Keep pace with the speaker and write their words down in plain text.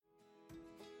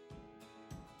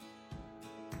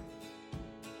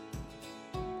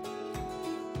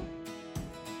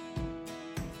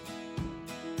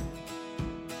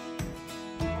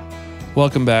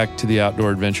Welcome back to the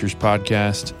Outdoor Adventures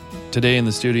Podcast. Today in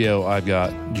the studio, I've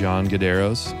got John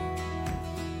Gaderos.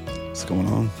 What's going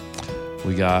on?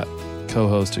 We got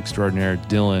co-host extraordinaire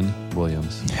Dylan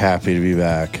Williams. Happy to be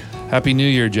back. Happy New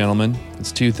Year, gentlemen.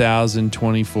 It's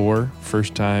 2024.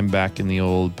 First time back in the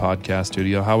old podcast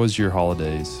studio. How was your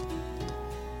holidays?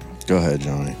 Go ahead,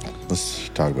 Johnny. Let's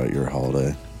talk about your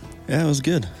holiday. Yeah, it was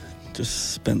good.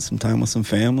 Just spent some time with some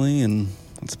family, and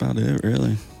that's about it,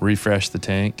 really. Refresh the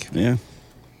tank. Yeah.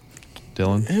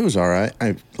 Dylan? It was all right.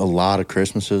 A lot of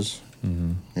Christmases.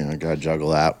 Mm-hmm. You know, I got to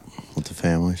juggle that with the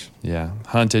families. Yeah.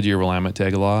 Hunted your Willamette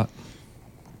tag a lot?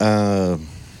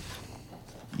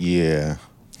 Yeah.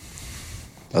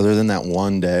 Other than that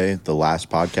one day, the last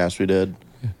podcast we did.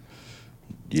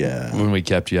 Yeah. When we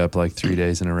kept you up like 3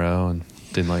 days in a row and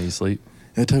didn't let you sleep?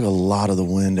 It took a lot of the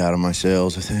wind out of my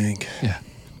sails, I think. Yeah.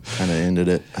 Kind of ended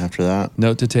it after that.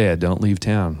 Note to Taya, don't leave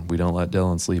town. We don't let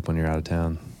Dylan sleep when you're out of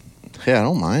town. Yeah, I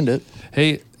don't mind it.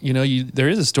 Hey, you know, there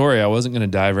is a story. I wasn't going to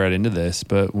dive right into this,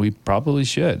 but we probably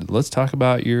should. Let's talk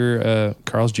about your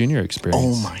Carl's Jr. experience.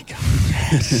 Oh, my God.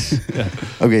 Yes. Yeah.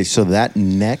 Okay, so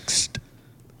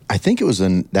I think it was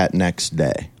that next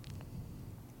day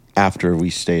after we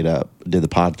stayed up, did the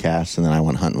podcast, and then I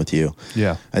went hunting with you.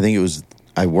 Yeah. I think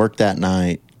I worked that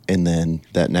night, and then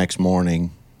that next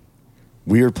morning,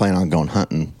 we were planning on going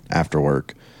hunting after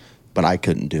work, but I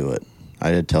couldn't do it.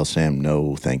 I did tell Sam,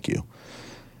 no, thank you.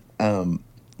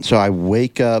 So I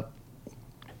wake up,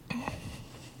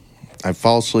 I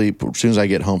fall asleep. As soon as I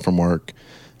get home from work,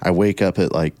 I wake up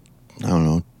at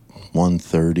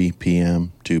 1:30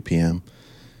 p.m., 2 p.m.,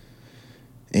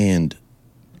 and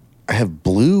I have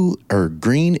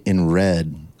green and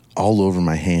red all over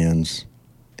my hands,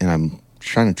 and I'm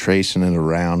trying to tracing it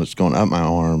around. It's going up my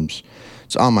arms.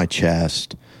 It's on my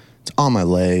chest. It's on my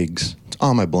legs. It's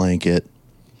on my blanket.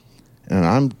 And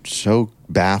I'm so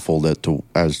baffled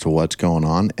as to what's going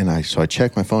on. And so I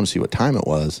checked my phone to see what time it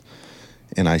was.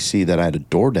 And I see that I had a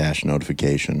DoorDash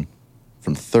notification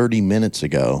from 30 minutes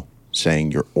ago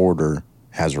saying your order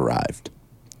has arrived.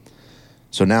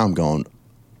 So now I'm going,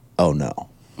 oh no,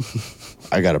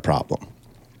 I got a problem.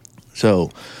 So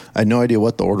I had no idea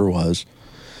what the order was.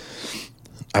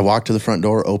 I walked to the front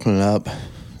door, opened it up.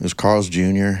 It was Carl's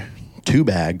Jr., 2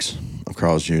 bags of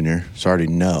Carl's Jr. So I already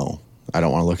know. I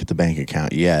don't want to look at the bank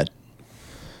account yet.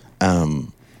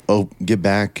 Get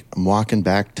back. I'm walking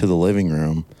back to the living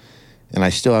room, and I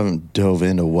still haven't dove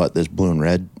into what this blue and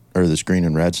red, or this green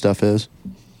and red stuff is.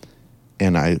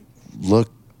 And I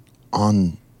look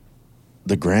on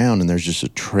the ground, and there's just a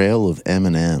trail of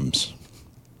M&Ms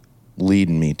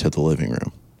leading me to the living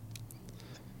room.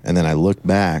 And then I look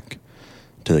back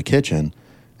to the kitchen,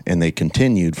 and they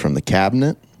continued from the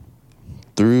cabinet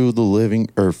through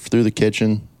the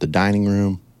kitchen, the dining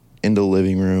room, into the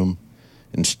living room,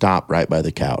 and stopped right by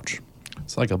the couch.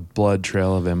 It's like a blood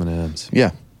trail of M&Ms. Yeah.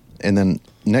 And then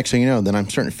next thing you know, then I'm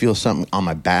starting to feel something on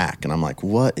my back, and I'm like,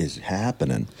 what is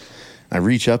happening? I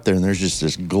reach up there, and there's just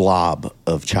this glob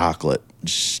of chocolate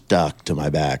stuck to my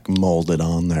back, molded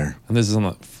on there. And this is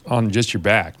on just your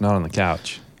back, not on the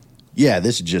couch. Yeah,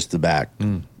 this is just the back.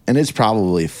 Mm. And it's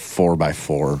probably a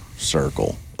 4x4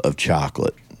 circle of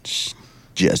chocolate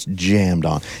just jammed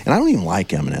on. And I don't even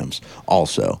like M&Ms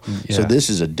also. Yeah. So this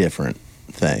is a different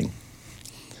thing.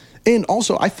 And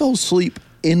also, I fell asleep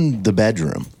in the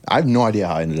bedroom. I have no idea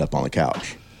how I ended up on the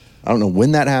couch. I don't know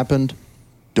when that happened.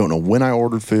 Don't know when I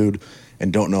ordered food.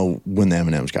 And don't know when the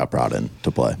M&Ms got brought in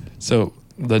to play. So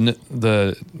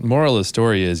the moral of the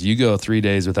story is you go 3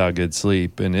 days without good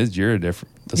sleep, and you're a different.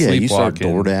 You start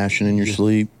DoorDashing in your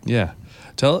sleep. Yeah.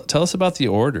 Tell us about the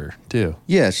order, too.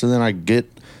 Yeah, so then I get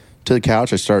to the couch.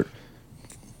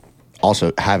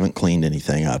 Haven't cleaned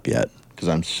anything up yet because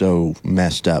I'm so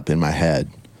messed up in my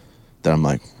head that I'm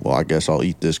like, well, I guess I'll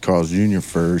eat this Carl's Jr.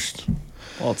 first.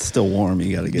 Well, it's still warm.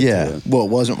 You got to get to it. Well,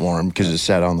 it wasn't warm because it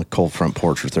sat on the cold front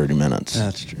porch for 30 minutes.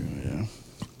 That's true,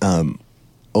 yeah.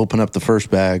 Open up the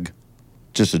first bag,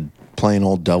 just a plain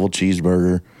old double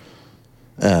cheeseburger,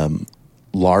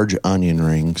 large onion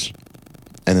rings,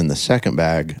 and then the second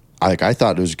bag, I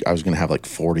thought I was going to have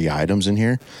 40 items in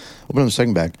here. Open up the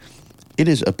second bag. It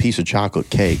is a piece of chocolate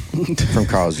cake from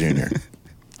Carl's Jr.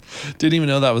 Didn't even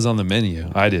know that was on the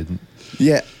menu. I didn't.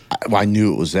 Yeah, I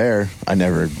knew it was there. I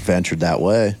never ventured that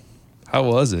way. How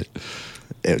was it?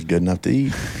 It was good enough to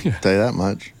eat. I'll tell you that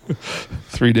much.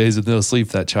 3 days with no sleep,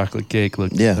 that chocolate cake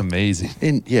looked amazing.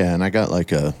 And I got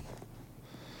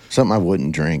something I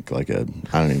wouldn't drink, I don't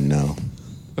even know.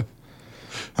 I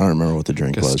don't remember what the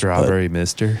drink was. Strawberry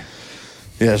mister?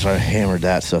 Yeah, so I hammered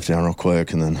that stuff down real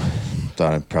quick and then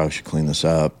thought I probably should clean this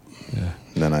up. Yeah.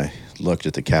 And then I looked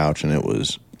at the couch and it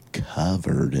was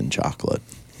covered in chocolate.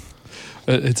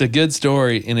 It's a good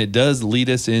story, and it does lead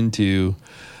us into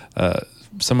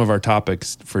some of our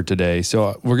topics for today.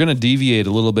 So we're going to deviate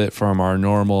a little bit from our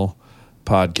normal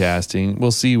podcasting.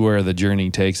 We'll see where the journey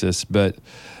takes us. But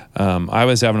I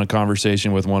was having a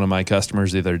conversation with one of my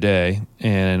customers the other day,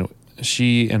 and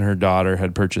she and her daughter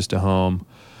had purchased a home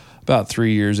about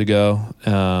 3 years ago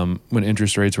when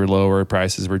interest rates were lower,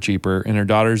 prices were cheaper. And her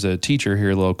daughter's a teacher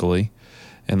here locally.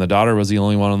 And the daughter was the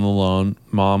only one on the loan.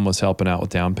 Mom was helping out with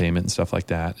down payment and stuff like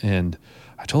that. And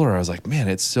I told her, I was like, man,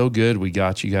 it's so good we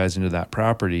got you guys into that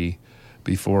property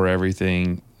before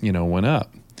everything, went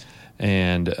up.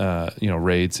 And,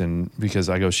 rates. And because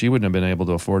I go, she wouldn't have been able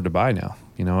to afford to buy now.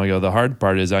 I go, the hard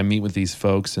part is I meet with these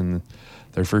folks and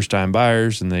they're first-time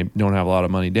buyers and they don't have a lot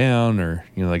of money down, or,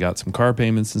 they got some car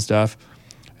payments and stuff.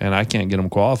 And I can't get them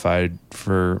qualified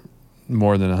for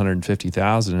more than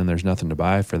 $150,000, and there's nothing to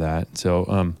buy for that. So,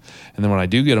 and then when I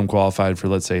do get them qualified for,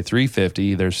 let's say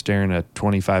 $350,000, they're staring at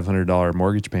 $2,500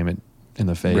 mortgage payment in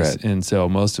the face. Right. And so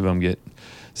most of them get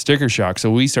sticker shock. So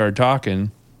we started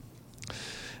talking,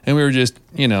 and we were just,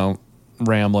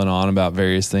 rambling on about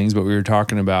various things, but we were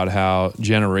talking about how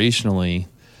generationally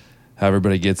how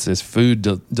everybody gets this food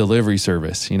delivery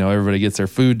service. Everybody gets their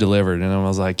food delivered. And I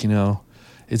was like,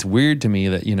 it's weird to me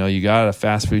that, you got a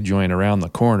fast food joint around the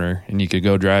corner and you could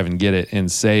go drive and get it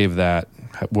and save that,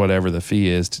 whatever the fee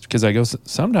is. Because I go,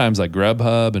 sometimes like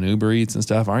Grubhub and Uber Eats and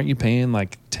stuff, aren't you paying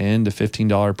like $10 to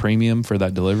 $15 premium for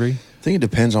that delivery? I think it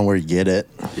depends on where you get it.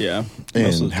 Yeah.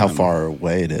 And how far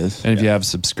away it is. And if you have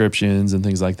subscriptions and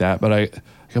things like that. But I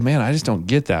go, man, I just don't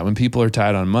get that. When people are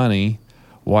tight on money,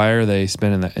 why are they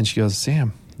spending that? And she goes,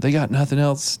 Sam, they got nothing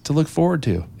else to look forward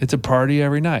to. It's a party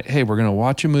every night. Hey, we're going to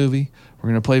watch a movie. We're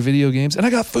going to play video games. And I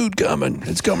got food coming.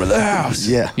 It's coming to the house.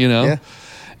 Yeah. Yeah.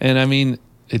 And I mean,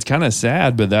 it's kind of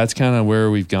sad, but that's kind of where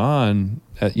we've gone,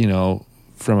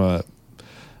 from a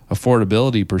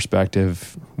affordability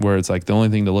perspective, where it's like the only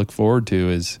thing to look forward to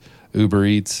is Uber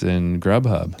Eats and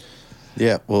Grubhub.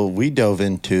 Yeah. Well, we dove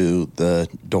into the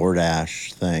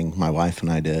DoorDash thing, my wife and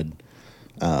I did,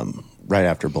 right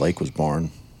after Blake was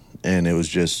born. And it was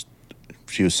just,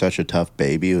 she was such a tough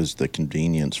baby. It was the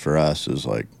convenience for us. It was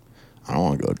like, I don't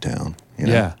want to go to town.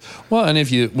 Yeah. Well, and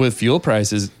with fuel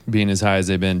prices being as high as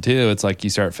they've been too, it's like you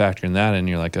start factoring that in and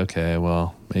you're like, okay,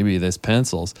 well, maybe this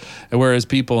pencils. And whereas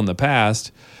people in the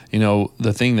past,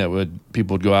 the thing that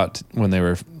people would go out when they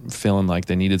were feeling like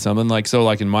they needed something,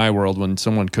 like in my world, when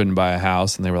someone couldn't buy a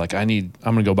house and they were like, I'm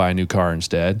going to go buy a new car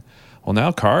instead. Well,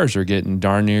 now cars are getting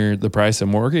darn near the price of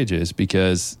mortgages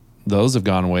because those have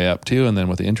gone way up too. And then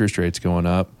with the interest rates going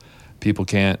up, people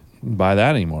can't buy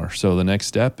that anymore. So the next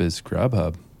step is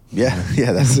Grubhub. Yeah,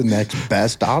 that's the next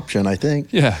best option, I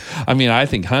think. Yeah. I mean, I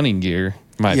think hunting gear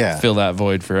might fill that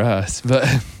void for us, but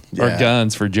or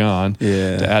guns for John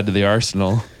to add to the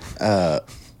arsenal.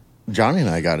 Johnny and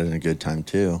I got in a good time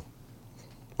too.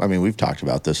 I mean, we've talked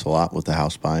about this a lot with the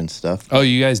house buying stuff. Oh,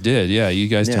 you guys did. Yeah, you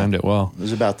guys timed it well. It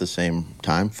was about the same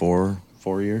time, 4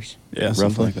 years. Yeah, roughly.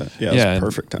 something like that. Yeah, it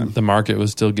was perfect time. The market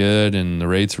was still good and the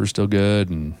rates were still good,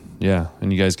 and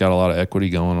and you guys got a lot of equity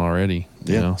going already.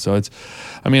 So it's,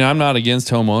 I mean, I'm not against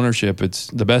home ownership. It's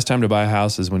the best time to buy a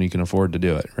house is when you can afford to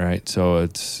do it, right? So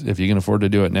it's, if you can afford to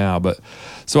do it now. But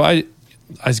so I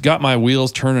got my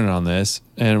wheels turning on this.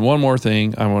 And one more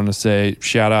thing I want to say,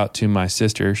 shout out to my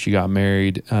sister. She got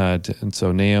married. And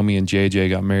so Naomi and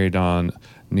JJ got married on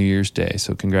New Year's Day.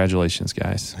 So congratulations,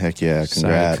 guys. Heck yeah.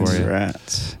 Excited Congrats. for you.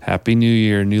 Congrats. Happy New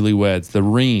Year, newlyweds. The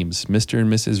Reams, Mr.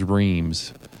 and Mrs.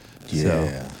 Reams. Yeah.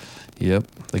 So, yep.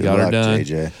 They Good got luck, her done.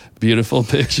 JJ. Beautiful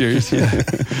pictures.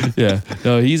 Yeah.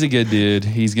 No, he's a good dude.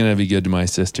 He's going to be good to my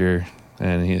sister.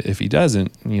 And if he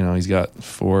doesn't, he's got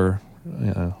 4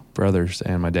 brothers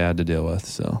and my dad to deal with.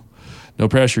 So no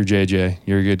pressure, JJ.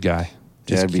 You're a good guy.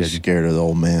 Yeah, I'd be scared of the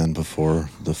old man before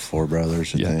the 4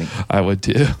 brothers, I think. I would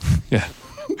too. Yeah.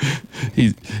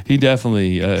 He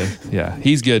definitely,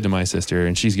 he's good to my sister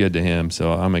and she's good to him.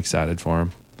 So I'm excited for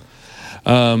him.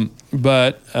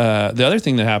 But the other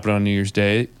thing that happened on New Year's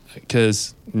Day,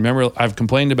 because remember, I've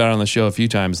complained about it on the show a few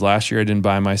times. Last year, I didn't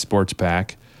buy my sports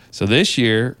pack. So this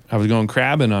year, I was going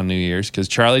crabbing on New Year's because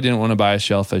Charlie didn't want to buy a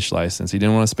shellfish license. He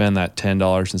didn't want to spend that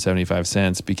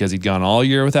 $10.75 because he'd gone all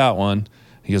year without one.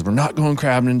 He goes, we're not going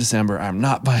crabbing in December. I'm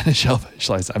not buying a shellfish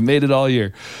license. I've made it all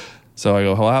year. So I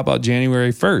go, well, how about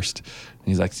January 1st? And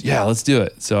he's like, yeah, let's do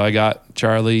it. So I got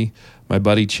Charlie, my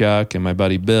buddy Chuck, and my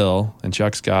buddy Bill. And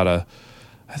Chuck's got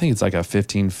I think it's like a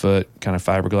 15-foot kind of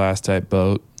fiberglass type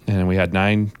boat. And we had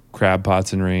 9 crab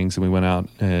pots and rings. And we went out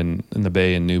in the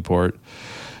bay in Newport.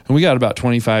 And we got about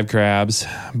 25 crabs.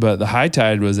 But the high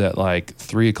tide was at like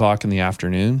 3 o'clock in the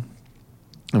afternoon.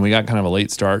 And we got kind of a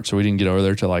late start, so we didn't get over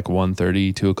there till like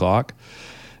 1:30, 2 o'clock.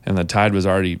 And the tide was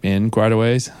already in quite a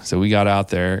ways. So we got out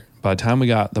there. By the time we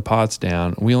got the pots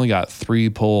down, we only got 3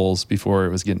 pulls before it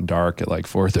was getting dark at like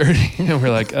 4:30. And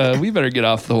we're like, we better get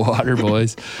off the water,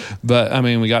 boys. But I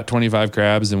mean, we got 25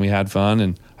 crabs and we had fun,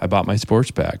 and I bought my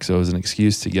sports pack. So it was an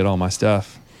excuse to get all my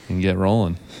stuff and get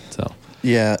rolling. So,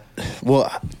 Yeah.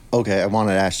 Well, okay. I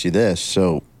wanted to ask you this.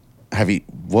 So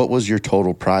what was your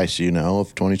total price,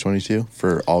 of 2022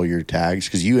 for all your tags?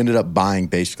 Because you ended up buying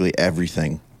basically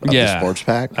everything. The sports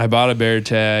pack? I bought a bear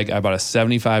tag. I bought a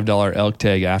 $75 elk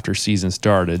tag after season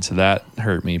started, so that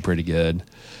hurt me pretty good.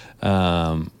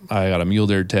 I got a mule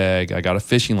deer tag. I got a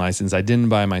fishing license. I didn't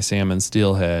buy my salmon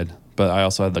steelhead, but I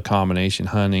also had the combination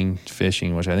hunting,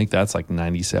 fishing, which I think that's like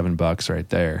 $97 right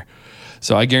there.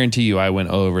 So I guarantee you I went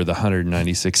over the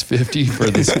 $196.50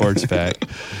 for the sports pack.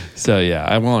 So, yeah,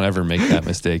 I won't ever make that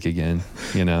mistake again,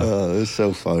 Oh, it's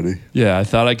so funny. Yeah, I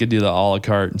thought I could do the a la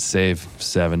carte and save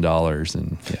 $7.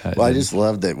 And well, I just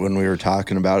loved that when we were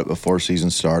talking about it before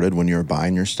season started, when you were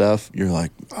buying your stuff, you're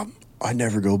like, I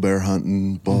never go bear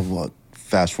hunting, blah, blah, blah.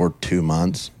 Fast forward 2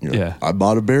 months. I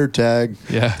bought a bear tag.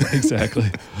 Yeah, exactly.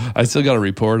 I still got a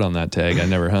report on that tag. I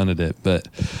never hunted it. But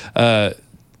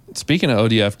speaking of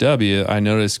ODFW, I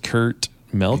noticed Kurt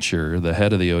Melcher, the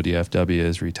head of the ODFW,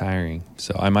 is retiring.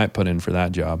 So I might put in for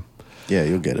that job. Yeah,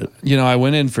 you'll get it. I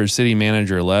went in for city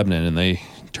manager of Lebanon, and they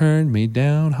turned me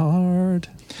down hard.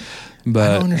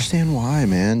 But I don't understand why,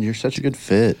 man. You're such a good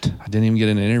fit. I didn't even get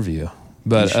an interview.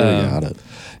 But you should have got it.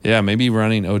 Yeah, maybe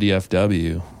running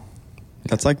ODFW.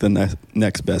 That's like the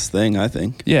next best thing, I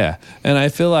think. Yeah, and I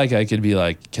feel like I could be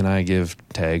like, can I give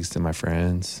tags to my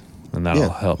friends? And that'll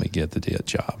help me get the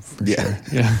job for sure.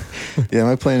 Yeah. Yeah,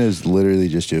 my plan is literally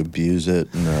just to abuse it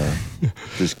and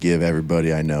just give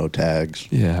everybody I know tags.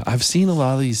 Yeah, I've seen a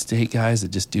lot of these state guys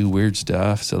that just do weird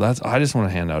stuff. So I just want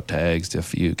to hand out tags to a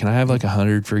few. Can I have like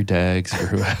 100 free tags for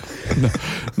whoever?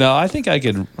 No, I think I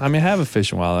could. I mean, I have a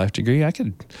fish and wildlife degree. I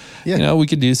could, we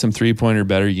could do some 3-pointer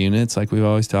better units like we've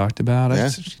always talked about.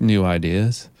 New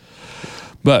ideas.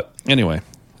 But anyway,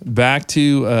 back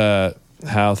to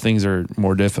how things are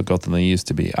more difficult than they used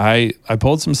to be. I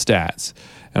pulled some stats,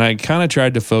 and I kind of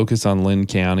tried to focus on Lynn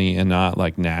County and not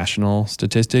like national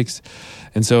statistics.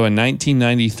 And so in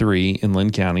 1993 in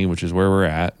Lynn County, which is where we're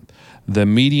at, the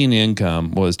median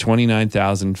income was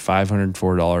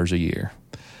 $29,504 a year.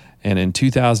 And in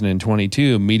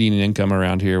 2022, median income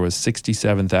around here was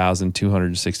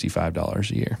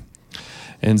 $67,265 a year.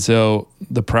 And so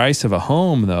the price of a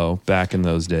home, though, back in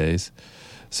those days,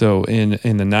 so in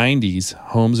the 90s,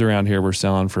 homes around here were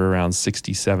selling for around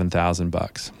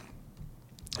 $67,000.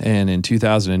 And in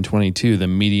 2022, the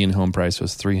median home price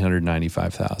was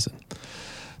 $395,000.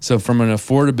 So from an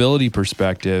affordability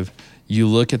perspective, you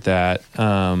look at that,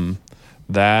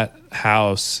 that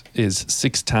house is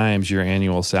 6 times your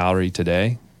annual salary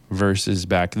today versus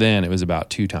back then it was about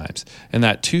 2 times. And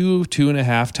that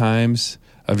 2.5 times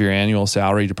of your annual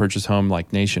salary to purchase home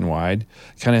like nationwide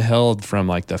kind of held from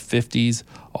like the 50s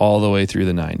all the way through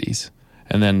the 90s.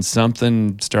 And then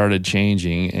something started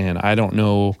changing, and I don't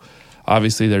know,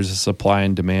 obviously there's a supply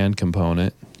and demand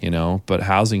component, but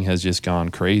housing has just gone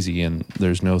crazy and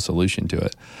there's no solution to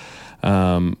it.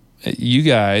 You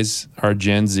guys are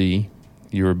Gen Z.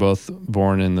 You were both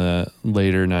born in the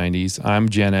later 90s. I'm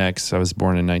Gen X. I was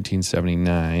born in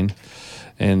 1979.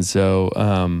 And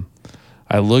so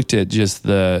I looked at just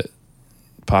the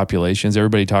populations.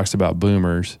 Everybody talks about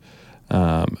boomers.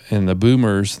 And the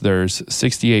boomers, there's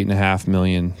 68.5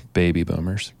 million baby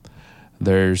boomers.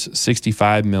 There's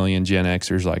 65 million Gen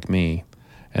Xers like me.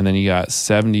 And then you got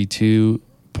 72.25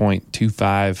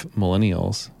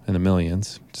 millennials in the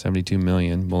millions, 72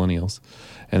 million millennials.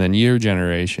 And then your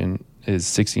generation is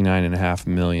 69.5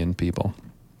 million people.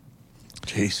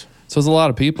 Jeez. So it's a lot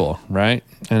of people, right?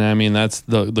 And I mean, that's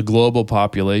the global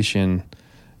population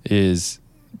is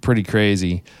pretty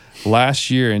crazy. Last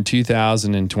year in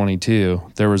 2022,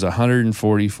 there was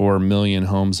 144 million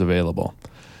homes available.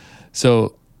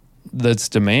 So that's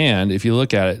demand. If you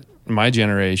look at it, my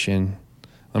generation,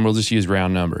 and we'll just use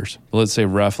round numbers. Let's say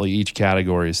roughly each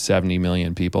category is 70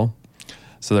 million people.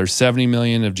 So there's 70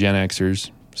 million of Gen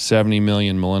Xers, 70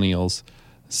 million millennials,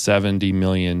 70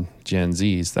 million Gen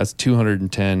Zs. That's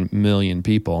 210 million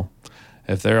people.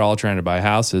 If they're all trying to buy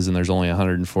houses and there's only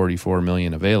 144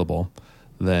 million available,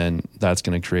 then that's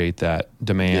going to create that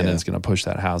demand and it's going to push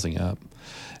that housing up.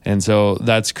 And so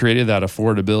that's created that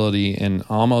affordability and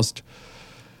almost,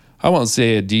 I won't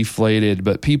say it deflated,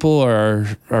 but people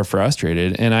are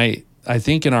frustrated. And I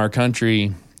think in our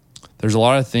country, there's a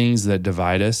lot of things that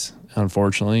divide us,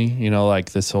 unfortunately,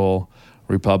 like this whole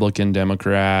Republican,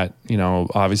 Democrat.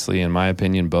 Obviously, in my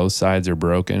opinion, both sides are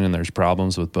broken, and there's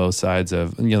problems with both sides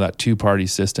of, that two-party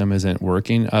system isn't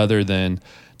working other than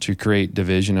to create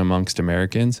division amongst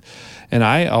Americans. And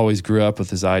I always grew up with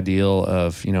this ideal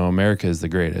of, America is the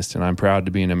greatest, and I'm proud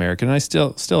to be an American. And I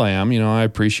still am. I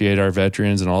appreciate our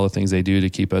veterans and all the things they do to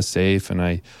keep us safe. And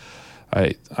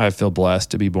I feel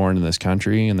blessed to be born in this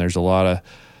country, and there's a lot of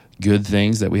good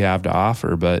things that we have to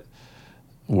offer, but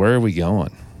where are we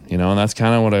going? And that's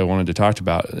kind of what I wanted to talk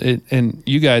about. And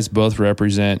you guys both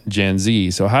represent Gen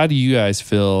Z. So how do you guys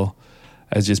feel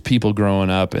as just people growing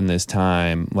up in this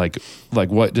time? Like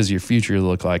what does your future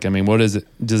look like? I mean,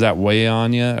 does that weigh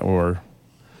on you, or?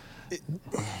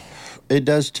 It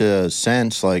does, to a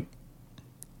sense. Like,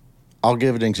 I'll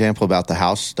give an example about the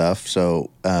house stuff.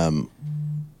 So,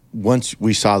 once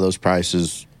we saw those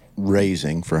prices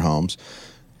raising for homes,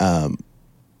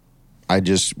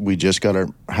 we just got our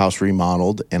house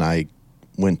remodeled, and I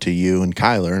went to you and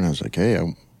Kyler, and I was like, hey,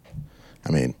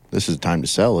 I mean, this is the time to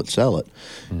sell it.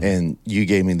 Mm-hmm. And you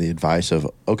gave me the advice of,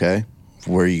 okay,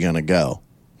 where are you going to go?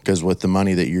 Because with the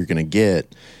money that you're going to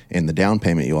get and the down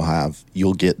payment you'll have,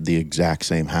 you'll get the exact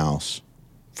same house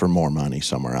for more money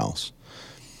somewhere else.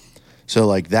 So,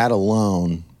 like, that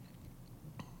alone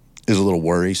is a little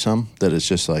worrisome, that it's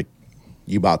just like,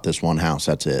 you bought this one house,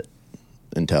 that's it,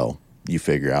 until you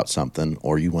figure out something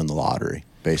or you win the lottery,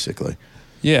 basically.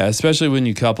 Yeah, especially when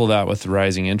you couple that with the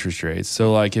rising interest rates.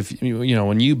 So, like, if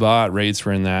when you bought, rates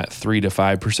were in that 3 to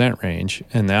 5% range,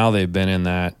 and now they've been in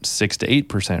that 6 to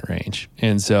 8% range.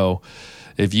 And so,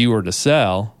 if you were to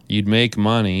sell, you'd make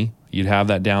money, you'd have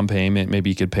that down payment, maybe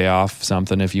you could pay off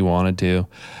something if you wanted to.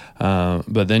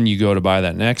 But then you go to buy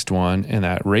that next one, and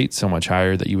that rate's so much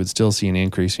higher that you would still see an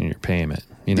increase in your payment.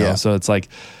 Yeah. So it's like,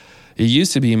 it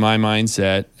used to be my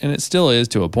mindset, and it still is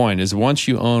to a point, is once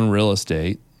you own real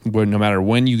estate, where no matter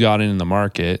when you got in the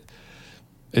market,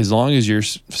 as long as you're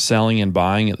selling and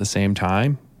buying at the same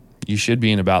time, you should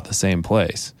be in about the same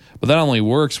place. But that only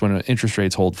works when interest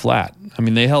rates hold flat. I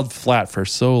mean, they held flat for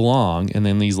so long, and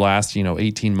then these last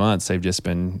 18 months, they've just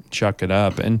been chuck it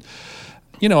up. And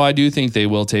I do think they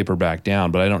will taper back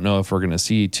down, but I don't know if we're going to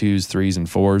see 2s, 3s, and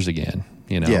 4s again.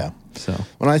 Yeah. So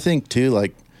when I think too,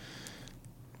 like,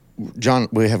 John,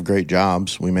 we have great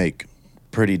jobs. We make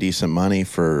pretty decent money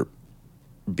for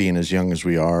being as young as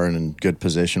we are, and in good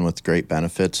position with great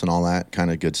benefits and all that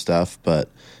kind of good stuff. But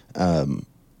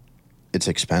it's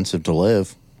expensive to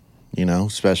live,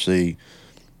 especially,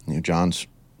 John's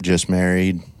just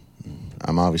married.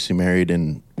 I'm obviously married,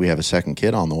 and we have a second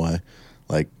kid on the way.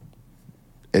 Like,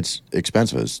 it's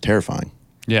expensive. It's terrifying.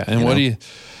 Yeah. And what do you,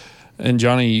 and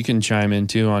Johnny, you can chime in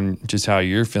too on just how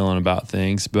you're feeling about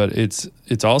things, but it's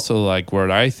also like what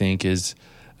I think is,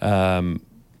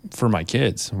 for my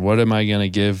kids, what am I going to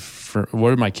give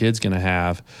what are my kids going to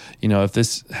have? If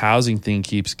this housing thing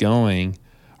keeps going,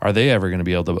 are they ever going to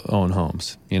be able to own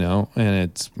homes? And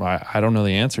I don't know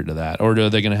the answer to that. Or are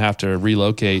they going to have to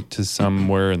relocate to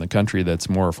somewhere in the country that's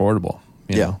more affordable?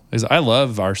 Because I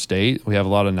love our state. We have a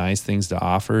lot of nice things to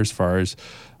offer, as far as,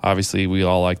 obviously, we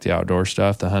all like the outdoor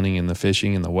stuff, the hunting and the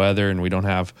fishing and the weather, and we don't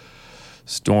have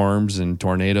storms and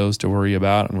tornadoes to worry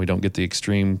about, and we don't get the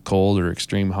extreme cold or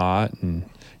extreme hot, and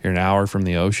you're an hour from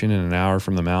the ocean and an hour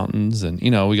from the mountains, and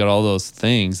we got all those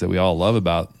things that we all love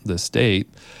about the state.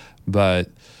 But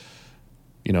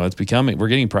it's we're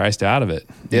getting priced out of it,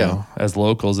 as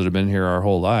locals that have been here our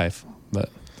whole life. But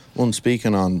well, and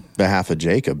speaking on behalf of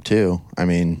Jacob too, I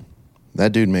mean,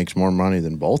 that dude makes more money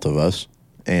than both of us,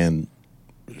 and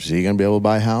is he going to be able to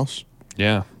buy a house?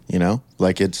 Yeah.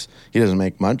 Like, he doesn't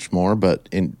make much more, but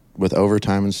with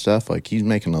overtime and stuff, like, he's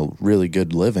making a really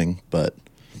good living, but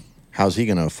how's he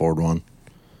going to afford one?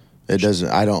 It doesn't,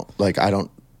 I don't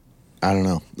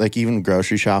know. Like, even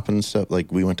grocery shopping and stuff,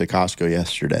 like, we went to Costco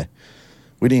yesterday.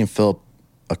 We didn't even fill up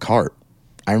a cart.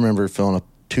 I remember filling up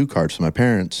 2 carts with my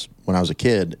parents when I was a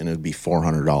kid, and it would be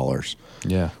 $400.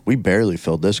 Yeah. We barely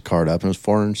filled this cart up, and it was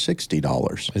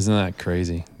 $460. Isn't that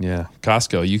crazy? Yeah.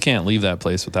 Costco, you can't leave that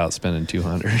place without spending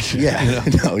 $200. Yeah.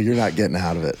 No, you're not getting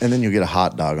out of it. And then you get a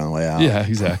hot dog on the way out. Yeah,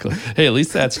 exactly. Hey, at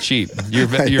least that's cheap. Your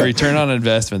return on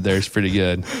investment there is pretty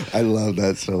good. I love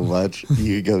that so much.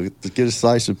 You go get a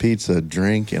slice of pizza, a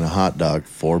drink, and a hot dog,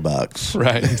 $4.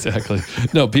 Right, exactly.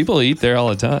 No, people eat there all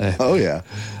the time. Oh, yeah.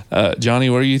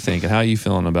 Johnny, what are you thinking? How are you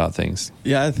feeling about things?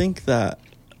 Yeah, I think that,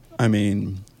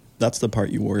 that's the part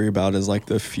you worry about, is like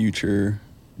the future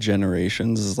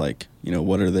generations, is like,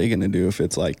 what are they going to do if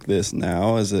it's like this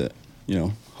now? Is it,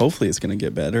 hopefully it's going to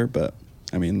get better, but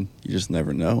you just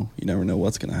never know. You never know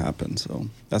what's going to happen. So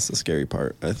that's the scary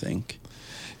part, I think.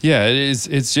 Yeah, it is.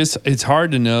 It's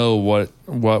hard to know what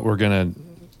we're going to,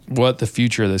 what the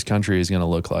future of this country is going to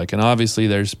look like. And obviously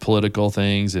there's political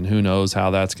things and who knows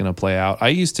how that's going to play out. I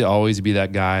used to always be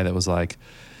that guy that was like,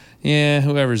 yeah,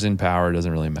 whoever's in power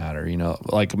doesn't really matter. You know,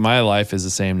 like my life is the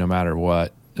same no matter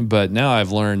what. But now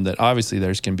I've learned that obviously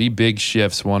there's can be big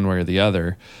shifts one way or the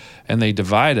other, and they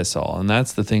divide us all. And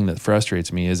that's the thing that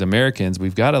frustrates me is Americans,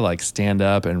 we've got to like stand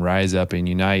up and rise up and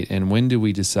unite. And when do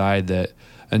we decide that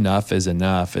enough is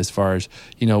enough? As far as,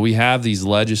 you know, we have these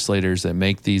legislators that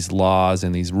make these laws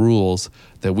and these rules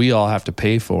that we all have to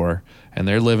pay for, and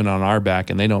they're living on our back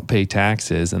and they don't pay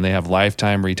taxes, and they have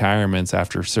lifetime retirements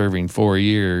after serving 4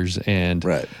 years, and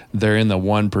they're in the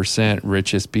 1%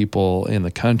 richest people in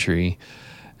the country,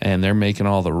 and they're making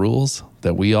all the rules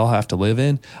that we all have to live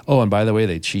in. Oh, and by the way,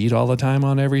 they cheat all the time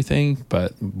on everything,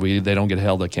 but they don't get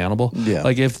held accountable. Yeah.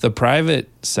 Like if the private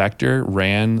sector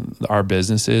ran our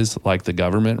businesses like the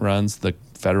government runs the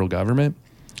federal government,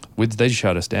 they'd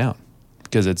shut us down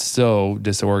because it's so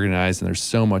disorganized and there's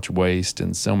so much waste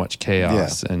and so much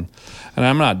chaos. Yeah. And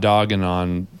I'm not dogging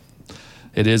on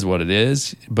it is what it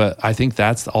is, but I think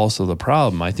that's also the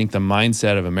problem. I think the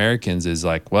mindset of Americans is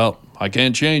like, well, I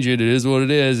can't change it. It is what it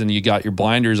is. And you got your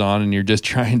blinders on and you're just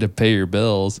trying to pay your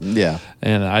bills. Yeah.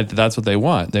 And that's what they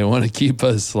want. They want to keep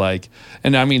us like,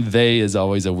 and I mean, they is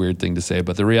always a weird thing to say,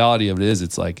 but the reality of it is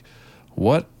it's like,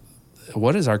 what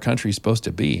is our country supposed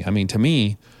to be? I mean, to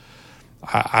me,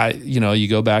 I you know, you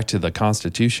go back to the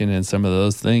Constitution and some of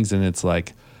those things, and it's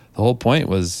like the whole point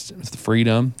was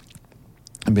freedom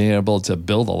and being able to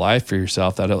build a life for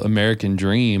yourself, that American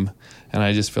dream. And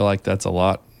I just feel like that's a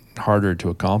lot harder to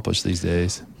accomplish these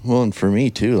days. Well, and for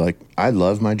me too, like I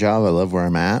love my job. I love where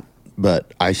I'm at,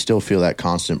 but I still feel that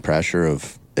constant pressure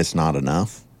of it's not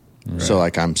enough. Right. So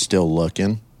like I'm still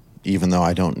looking, even though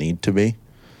I don't need to be,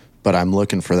 but I'm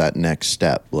looking for that next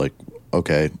step. Like,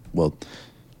 okay, well,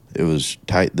 it was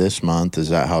tight this month. Is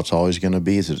that how it's always going to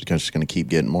be? Is it just going to keep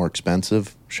getting more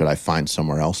expensive? Should I find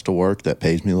somewhere else to work that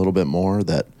pays me a little bit more,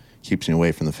 that keeps me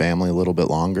away from the family a little bit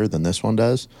longer than this one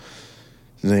does?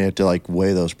 And then you have to like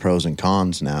weigh those pros and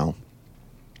cons now.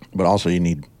 But also you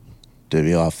need to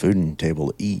be off food and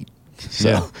table to eat.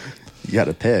 So you got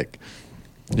to pick.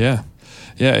 Yeah.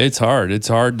 Yeah, it's hard. It's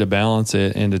hard to balance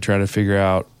it and to try to figure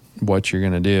out what you're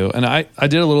going to do. And I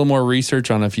did a little more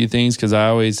research on a few things because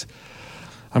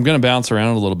I'm going to bounce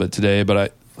around a little bit today,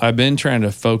 but I've been trying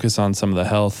to focus on some of the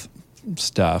health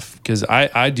stuff because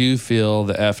I do feel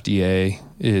the FDA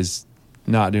is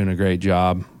not doing a great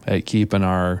job at keeping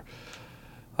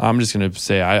I'm just going to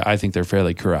say I think they're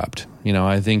fairly corrupt. You know,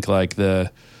 I think like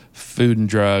the food and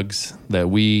drugs that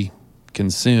we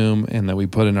consume and that we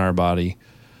put in our body,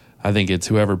 I think it's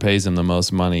whoever pays them the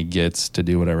most money gets to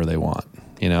do whatever they want.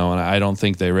 You know, and I don't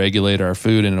think they regulate our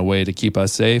food in a way to keep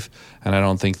us safe, and I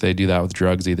don't think they do that with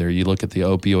drugs either. You look at the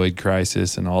opioid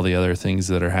crisis and all the other things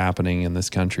that are happening in this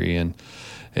country, and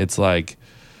it's like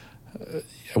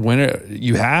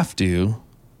you have to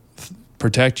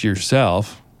protect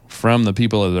yourself from the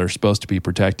people that are supposed to be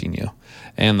protecting you.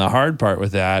 And the hard part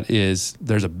with that is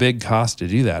there's a big cost to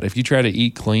do that. If you try to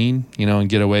eat clean, you know, and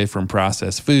get away from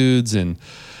processed foods and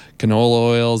canola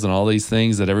oils and all these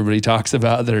things that everybody talks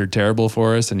about that are terrible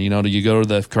for us. And, you know, you go to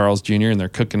the Carl's Jr. and they're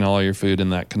cooking all your food in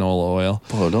that canola oil.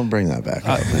 Oh, don't bring that back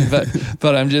up.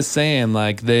 But I'm just saying,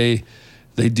 like, they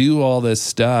do all this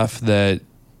stuff that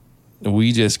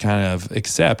we just kind of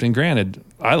accept. And granted,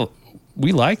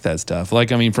 we like that stuff.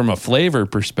 Like, I mean, from a flavor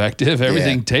perspective,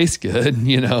 everything tastes good,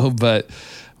 you know, but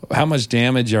how much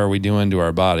damage are we doing to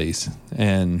our bodies?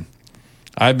 And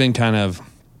I've been kind of,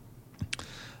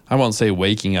 I won't say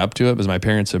waking up to it, because my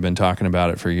parents have been talking about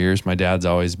it for years. My dad's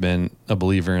always been a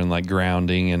believer in like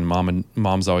grounding, and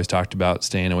mom's always talked about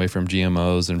staying away from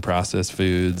GMOs and processed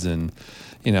foods, and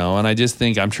you know. And I just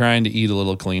think I'm trying to eat a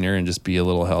little cleaner and just be a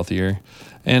little healthier.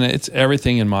 And it's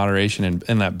everything in moderation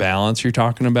and that balance you're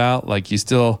talking about. Like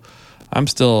I'm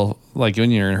still like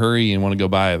when you're in a hurry and want to go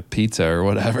buy a pizza or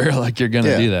whatever, like you're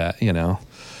gonna do that, you know.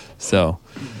 So,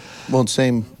 well,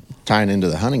 same tying into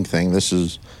the hunting thing. This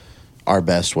is our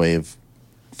best way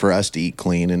for us to eat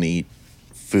clean and eat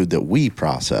food that we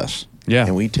process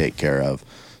and we take care of.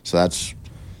 So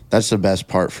that's the best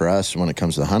part for us when it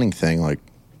comes to the hunting thing. Like,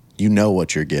 you know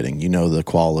what you're getting. You know the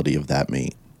quality of that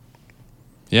meat.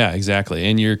 Yeah, exactly.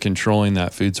 And you're controlling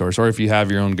that food source. Or if you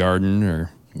have your own garden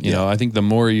or, you know, I think the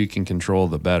more you can control,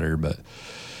 the better. But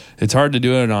it's hard to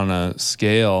do it on a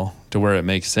scale to where it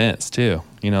makes sense too.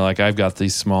 You know, like I've got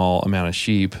these small amount of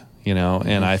sheep, you know,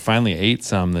 and I finally ate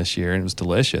some this year and it was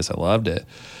delicious. I loved it.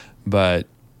 But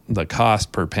the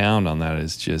cost per pound on that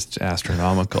is just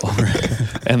astronomical.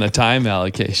 And the time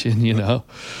allocation, you know.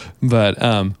 But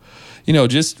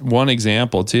Just one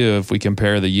example too, if we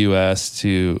compare the U.S.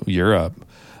 to Europe,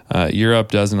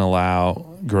 Europe doesn't allow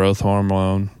growth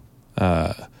hormone.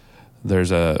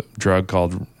 There's a drug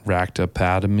called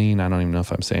ractopamine. I don't even know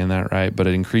if I'm saying that right, but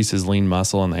it increases lean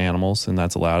muscle in the animals, and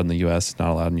that's allowed in the U.S., not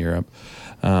allowed in Europe.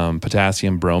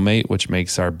 Potassium bromate, which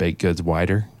makes our baked goods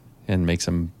whiter and makes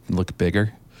them look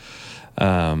bigger.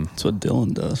 That's what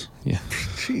Dylan does. Yeah.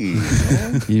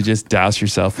 Jeez. You just douse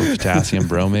yourself with potassium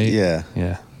bromate. Yeah.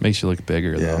 Yeah. Makes you look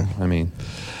bigger, Yeah. though. I mean,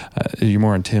 you're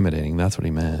more intimidating. That's what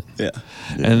he meant. Yeah.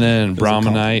 And then As a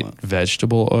bromonite compliment.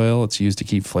 vegetable oil. It's used to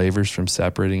keep flavors from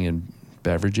separating in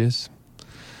beverages.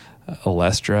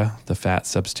 Olestra, the fat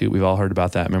substitute. We've all heard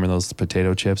about that. Remember those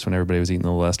potato chips when everybody was eating the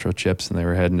Olestra chips and they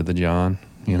were heading to the John,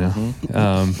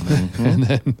 And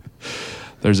then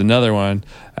there's another one,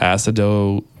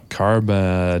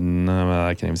 acidocarbon.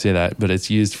 I can't even say that, but it's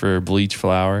used for bleach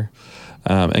flour.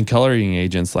 And coloring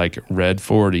agents like red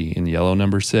 40 and yellow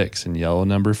number 6 and yellow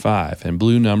number 5 and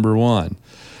blue number 1.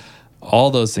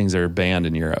 All those things are banned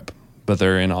in Europe, but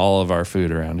they're in all of our food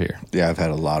around here. Yeah, I've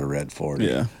had a lot of red 40.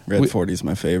 Yeah. Red 40 is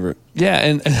my favorite. Yeah,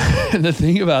 and the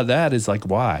thing about that is like,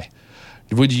 why?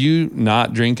 Would you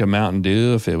not drink a Mountain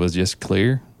Dew if it was just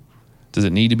clear? Does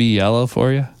it need to be yellow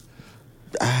for you?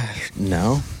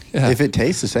 No. Yeah. If it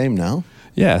tastes the same, no.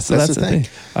 Yeah, so That's that's the the thing.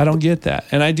 thing. I don't get that.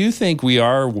 And I do think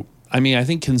I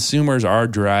think consumers are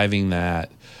driving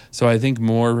that. So I think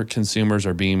more consumers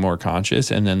are being more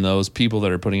conscious, and then those people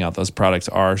that are putting out those products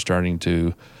are starting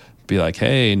to be like,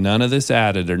 hey, none of this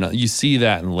added, or not. You see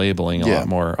that in labeling a lot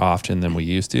more often than we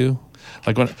used to.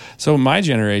 So my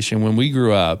generation, when we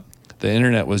grew up, the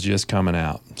internet was just coming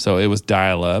out. So it was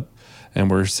dial up,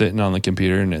 and we're sitting on the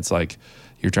computer, and it's like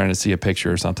you're trying to see a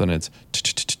picture or something. It's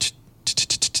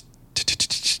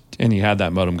and you had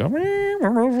that modem go.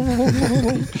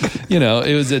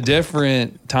 It was a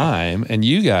different time, and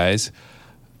you guys,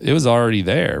 it was already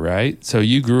there, right? So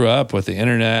you grew up with the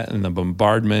internet and the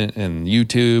bombardment and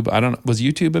YouTube. Was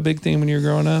YouTube a big thing when you were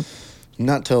growing up?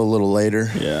 Not till a little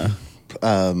later. Yeah.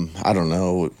 I don't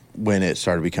know when it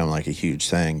started becoming like a huge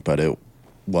thing, but it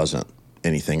wasn't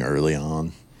anything early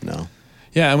on. No.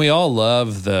 Yeah, and we all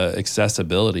love the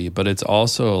accessibility, but it's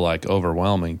also like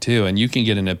overwhelming too. And you can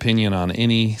get an opinion on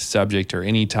any subject or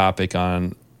any topic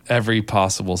on every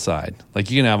possible side.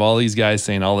 Like you can have all these guys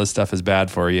saying all this stuff is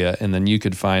bad for you, and then you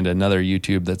could find another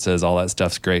YouTube that says all that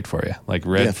stuff's great for you. Like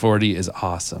Red 40 is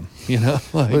awesome,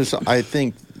 But I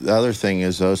think the other thing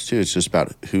is those two, it's just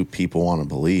about who people want to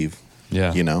believe.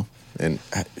 Yeah. And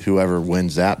whoever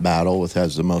wins that battle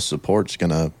has the most support is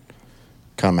going to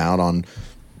come out on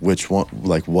which one,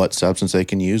 like what substance they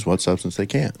can use, what substance they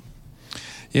can't.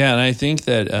 Yeah, and I think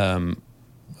that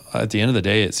at the end of the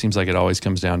day, it seems like it always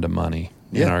comes down to money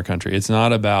in our country. It's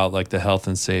not about like the health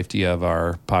and safety of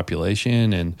our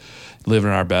population and living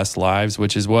our best lives,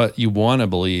 which is what you want to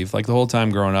believe. Like the whole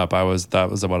time growing up, that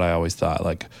was what I always thought.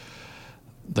 Like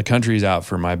the country's out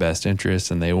for my best interest,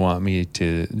 and they want me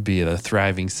to be a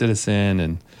thriving citizen,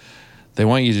 and they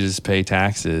want you to just pay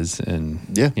taxes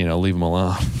and leave them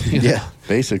alone. Yeah,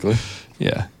 basically.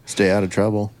 Yeah. Stay out of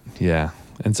trouble. Yeah.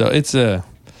 And so it's a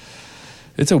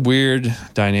weird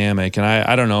dynamic. And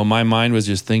I don't know, my mind was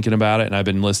just thinking about it, and I've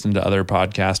been listening to other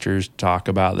podcasters talk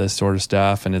about this sort of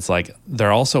stuff. And it's like,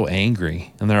 they're all so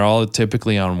angry, and they're all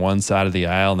typically on one side of the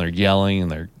aisle, and they're yelling,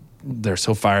 and they're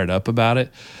so fired up about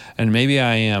it. And maybe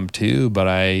I am too, but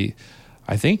I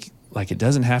think like it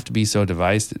doesn't have to be so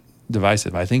divisive.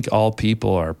 I think all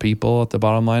people are people at the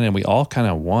bottom line, and we all kind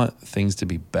of want things to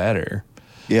be better.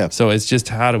 Yeah. So it's just,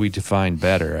 how do we define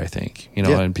better, I think,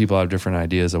 and people have different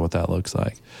ideas of what that looks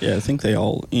like. Yeah, I think they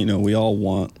all, we all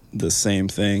want the same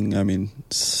thing. I mean,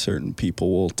 certain people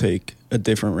will take a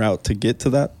different route to get to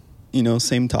that,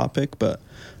 same topic, but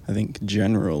I think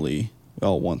generally we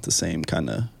all want the same kind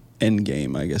of end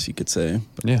game, I guess you could say.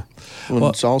 But, yeah. Well,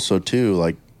 it's also too,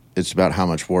 like, it's about how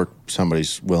much work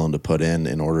somebody's willing to put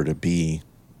in order to be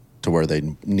to where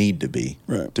they need to be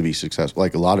to be successful.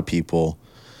 Like a lot of people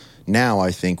now,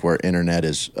 I think where internet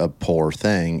is a poor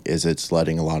thing is it's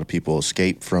letting a lot of people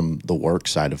escape from the work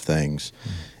side of things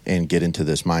and get into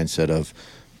this mindset of,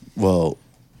 well,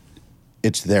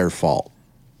 it's their fault.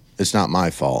 It's not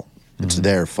my fault. It's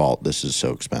their fault. This is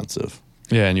so expensive.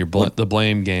 Yeah, and the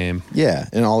blame game. Yeah,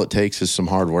 and all it takes is some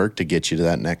hard work to get you to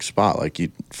that next spot. Like you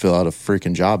fill out a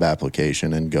freaking job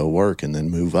application and go work and then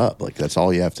move up. Like that's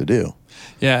all you have to do.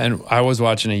 Yeah, and I was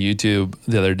watching a YouTube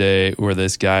the other day where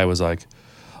this guy was like,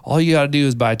 all you got to do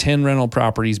is buy 10 rental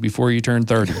properties before you turn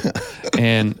 30.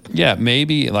 And yeah,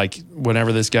 maybe like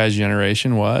whenever this guy's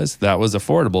generation was, that was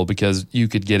affordable because you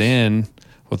could get in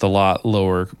with a lot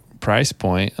lower price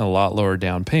point, a lot lower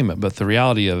down payment. But the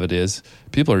reality of it is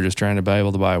people are just trying to be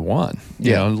able to buy one,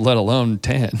 you know, let alone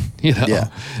 10, you know? Yeah.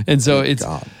 And so Good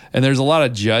God. and there's a lot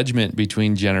of judgment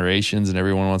between generations, and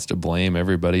everyone wants to blame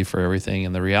everybody for everything.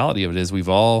 And the reality of it is we're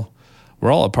all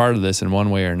a part of this in one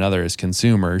way or another as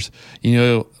consumers, you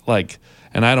know, like,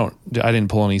 and I didn't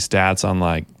pull any stats on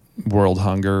like world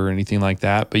hunger or anything like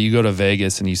that, but you go to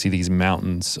Vegas and you see these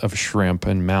mountains of shrimp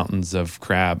and mountains of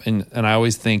crab. And I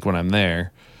always think when I'm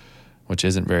there, which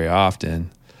isn't very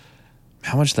often,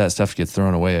 how much of that stuff gets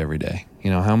thrown away every day? You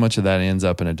know, how much of that ends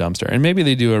up in a dumpster? And maybe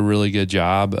they do a really good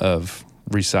job of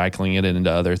recycling it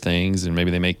into other things, and maybe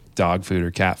they make dog food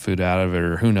or cat food out of it,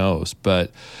 or who knows.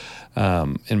 But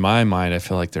in my mind, I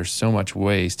feel like there's so much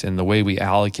waste in the way we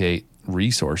allocate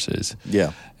resources.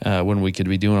 Yeah. When we could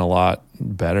be doing a lot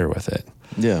better with it.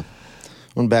 Yeah.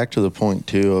 Well, back to the point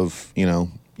too of, you know,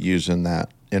 using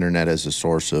that internet as a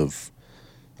source of,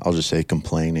 I'll just say,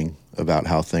 complaining about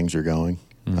how things are going.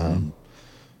 Mm-hmm.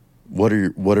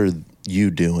 What are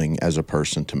you doing as a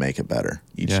person to make it better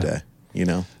each day? You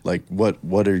know, like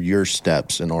what are your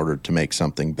steps in order to make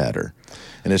something better?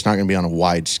 And it's not going to be on a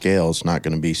wide scale. It's not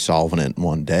going to be solving it in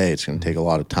one day. It's going to take a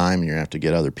lot of time, and you're going to have to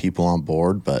get other people on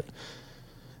board. But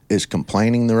is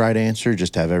complaining the right answer,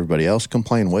 just to have everybody else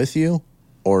complain with you?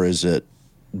 Or is it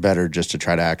better just to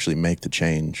try to actually make the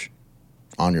change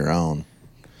on your own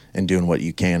and doing what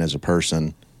you can as a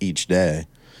person each day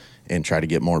and try to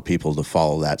get more people to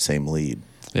follow that same lead?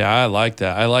 Yeah, I like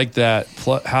that. I like that.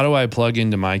 How do I plug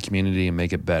into my community and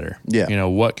make it better? Yeah. You know,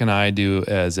 what can I do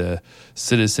as a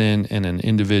citizen and an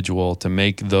individual to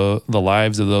make the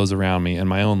lives of those around me and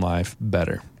my own life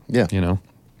better? Yeah. You know,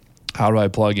 how do I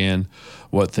plug in?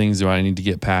 What things do I need to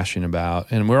get passionate about?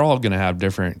 And we're all going to have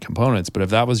different components, but if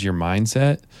that was your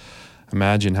mindset,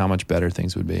 imagine how much better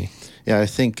things would be. Yeah, I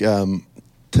think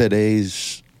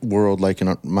today's world, like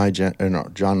in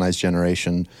John and I's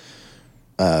generation,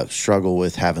 struggle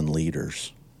with having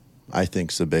leaders. I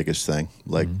think is the biggest thing.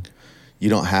 Like, you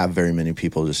don't have very many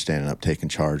people just standing up taking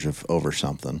charge over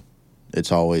something.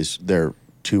 It's always they're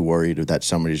too worried that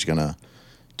somebody's going to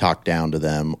talk down to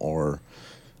them or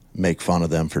make fun of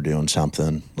them for doing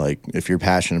something. Like, if you're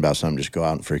passionate about something, just go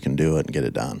out and freaking do it and get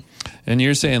it done. And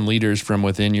you're saying leaders from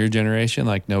within your generation,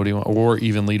 like nobody, or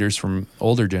even leaders from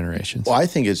older generations? Well, I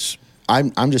think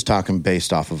I'm just talking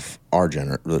based off of our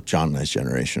John and I's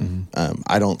generation.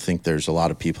 I don't think there's a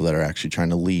lot of people that are actually trying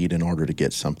to lead in order to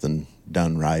get something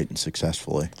done right and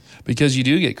successfully. Because you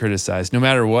do get criticized. No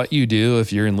matter what you do,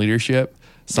 if you're in leadership,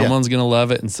 someone's going to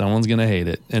love it and someone's going to hate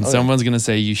it. And someone's going to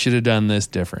say, you should have done this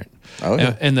different.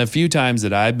 And the few times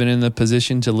that I've been in the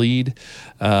position to lead,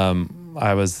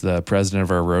 I was the president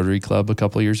of our Rotary Club a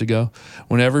couple of years ago.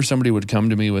 Whenever somebody would come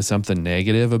to me with something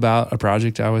negative about a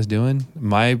project I was doing,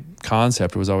 my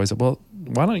concept was always, well,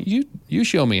 why don't you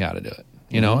show me how to do it?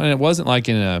 You know, and it wasn't like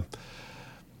in a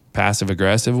passive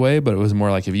aggressive way, but it was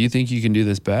more like, if you think you can do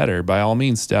this better, by all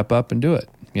means, step up and do it.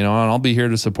 You know, and I'll be here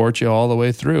to support you all the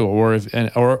way through.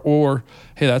 Or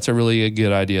hey, that's a really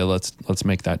good idea. Let's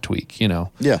make that tweak. You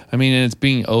know. Yeah. I mean, and it's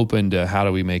being open to how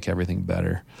do we make everything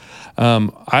better.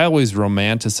 I always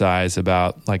romanticize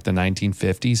about like the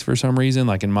 1950s for some reason.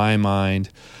 Like in my mind,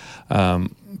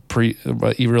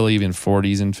 really even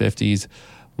 40s and 50s,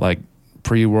 like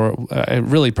pre-world. It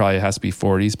really probably has to be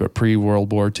 40s, but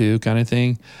pre-World War II kind of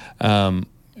thing.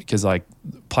 Because like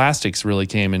plastics really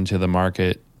came into the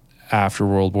market after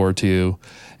World War II,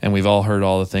 and we've all heard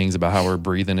all the things about how we're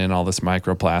breathing in all this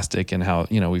microplastic and how,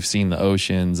 you know, we've seen the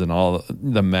oceans and all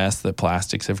the mess that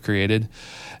plastics have created.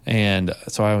 And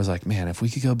so I was like, man, if we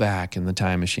could go back in the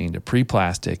time machine to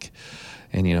pre-plastic,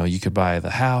 and, you know, you could buy the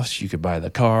house, you could buy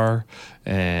the car,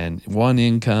 and one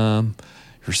income,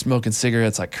 you're smoking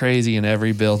cigarettes like crazy in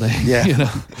every building. Yeah. You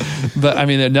know, but I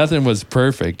mean, nothing was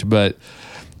perfect, but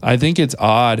I think it's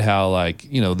odd how,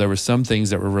 like, you know, there were some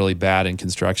things that were really bad in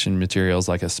construction materials,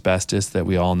 like asbestos, that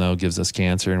we all know gives us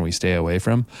cancer and we stay away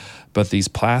from. But these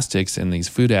plastics and these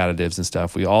food additives and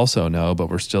stuff, we also know, but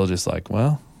we're still just like,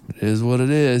 well, it is what it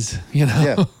is, you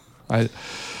know? Yeah.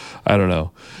 I don't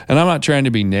know. And I'm not trying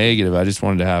to be negative. I just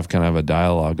wanted to have kind of a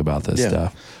dialogue about this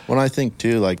stuff. Well, I think,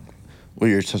 too, like what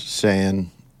you're saying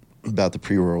about the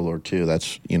pre-World War II,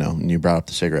 that's, you know, and you brought up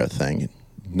the cigarette thing.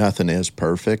 Nothing is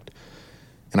perfect.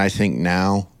 And I think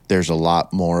now there's a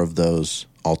lot more of those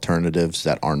alternatives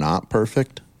that are not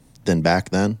perfect than back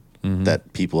then,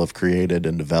 that people have created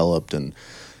and developed and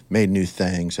made new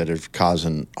things that are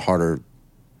causing harder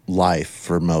life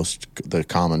for the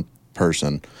common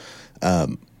person.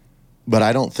 But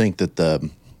I don't think that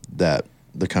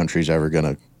the country's ever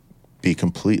going to be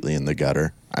completely in the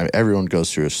gutter. Everyone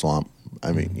goes through a slump.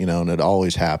 I mean, you know, and it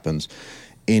always happens.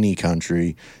 any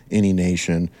country, any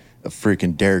nation, a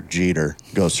freaking Derek Jeter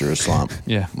goes through a slump.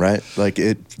 Yeah. Right? Like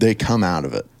they come out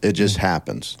of it. It just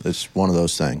happens. It's one of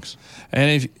those things.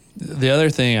 And the other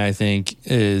thing I think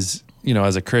is,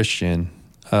 as a Christian,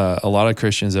 a lot of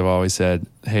Christians have always said,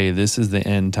 hey, this is the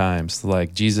end times.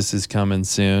 Like Jesus is coming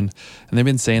soon. And they've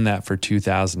been saying that for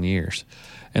 2,000 years.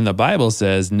 And the Bible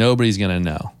says nobody's going to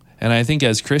know. And I think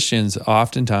as Christians,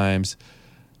 oftentimes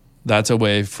that's a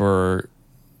way for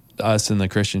us in the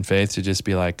Christian faith to just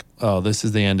be like, oh, this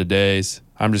is the end of days.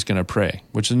 I'm just going to pray,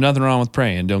 which is nothing wrong with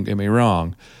praying. Don't get me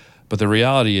wrong. But the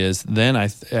reality is then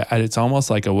it's almost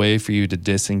like a way for you to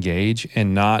disengage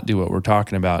and not do what we're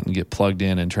talking about and get plugged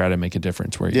in and try to make a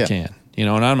difference where you can. And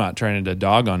I'm not trying to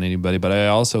dog on anybody, but I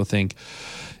also think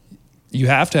you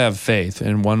have to have faith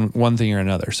in one thing or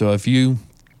another. So if you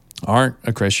aren't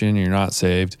a Christian, you're not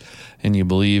saved, and you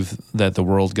believe that the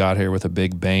world got here with a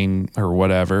big bang or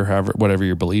whatever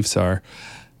your beliefs are,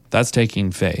 that's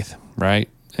taking faith, right?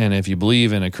 And if you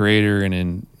believe in a creator and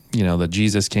in, that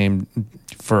Jesus came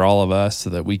for all of us so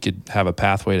that we could have a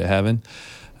pathway to heaven,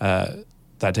 that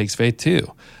takes faith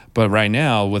too. But right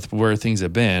now, with where things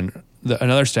have been,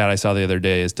 another stat I saw the other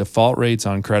day is default rates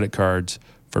on credit cards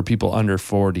for people under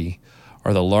 40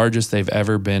 are the largest they've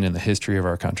ever been in the history of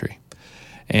our country.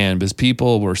 And because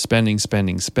people were spending,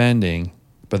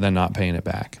 but then not paying it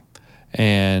back.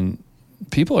 And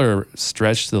people are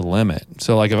stretched to the limit.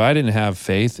 So like if I didn't have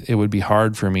faith, it would be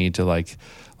hard for me to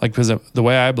because the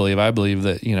way I believe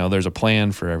that, there's a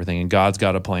plan for everything and God's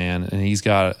got a plan and he's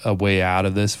got a way out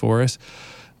of this for us.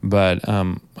 But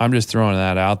I'm just throwing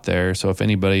that out there. So if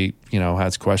anybody,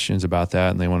 has questions about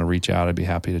that and they want to reach out, I'd be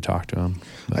happy to talk to them.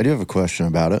 But, I do have a question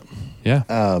about it. Yeah.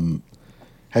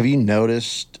 Have you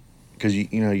noticed, because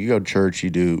you go to church, you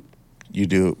do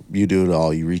it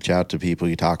all. You reach out to people,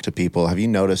 you talk to people. Have you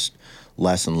noticed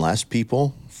less and less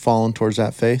people falling towards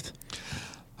that faith?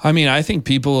 I mean, I think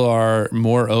people are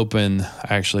more open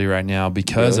actually right now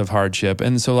because of hardship.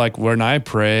 And so like when I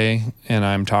pray and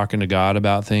I'm talking to God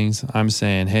about things, I'm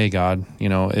saying, hey, God,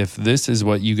 if this is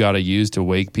what you got to use to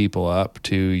wake people up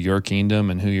to your kingdom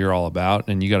and who you're all about,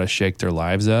 and you got to shake their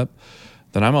lives up,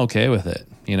 then I'm okay with it.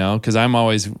 Because I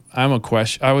always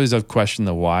have questioned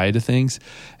the why to things,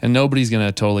 and nobody's going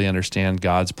to totally understand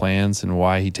God's plans and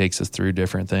why he takes us through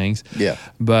different things. Yeah.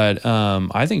 But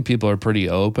I think people are pretty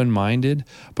open-minded,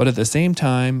 but at the same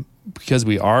time, because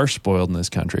we are spoiled in this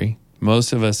country,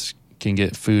 most of us can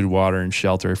get food, water, and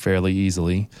shelter fairly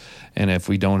easily. And if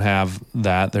we don't have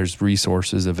that, there's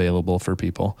resources available for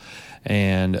people.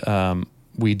 And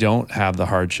we don't have the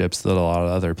hardships that a lot of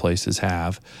other places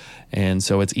have. And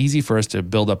so it's easy for us to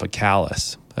build up a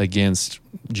callous against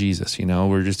Jesus. We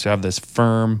just have this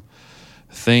firm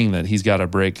thing that he's got to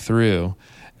break through.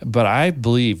 But I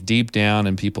believe deep down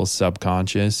in people's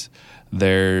subconscious,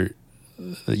 that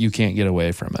you can't get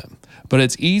away from it. But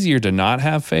it's easier to not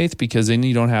have faith because then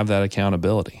you don't have that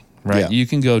accountability, right? Yeah. You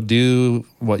can go do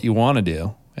what you want to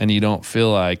do, and you don't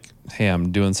feel like, hey,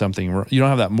 I'm doing something wrong. You don't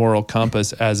have that moral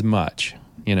compass as much,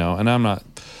 and I'm not...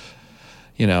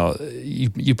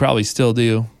 you probably still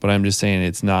do, but I'm just saying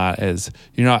it's not as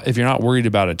if you're not worried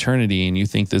about eternity and you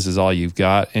think this is all you've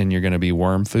got and you're going to be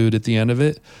worm food at the end of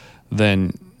it,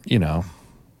 then,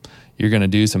 you're going to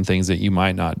do some things that you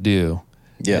might not do.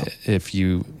 Yeah. If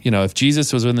if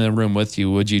Jesus was in the room with you,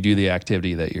 would you do the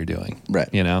activity that you're doing? Right.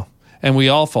 And we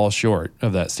all fall short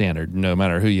of that standard, no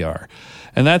matter who you are.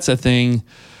 And that's a thing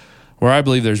where I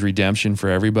believe there's redemption for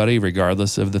everybody,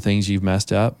 regardless of the things you've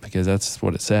messed up, because that's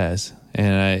what it says.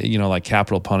 And like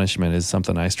capital punishment is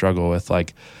something I struggle with.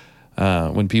 Like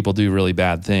when people do really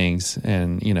bad things,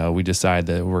 and we decide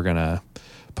that we're gonna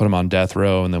put them on death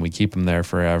row, and then we keep them there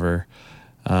forever,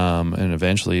 and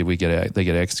eventually they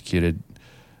get executed.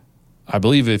 I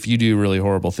believe if you do really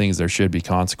horrible things, there should be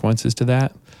consequences to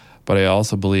that. But I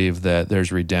also believe that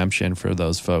there's redemption for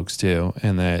those folks too,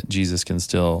 and that Jesus can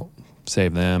still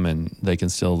save them, and they can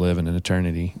still live in an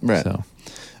eternity. Right. So,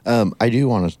 I do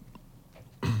want to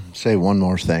say one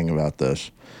more thing about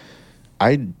this.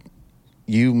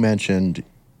 You mentioned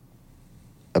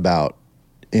about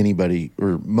anybody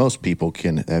or most people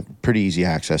can have pretty easy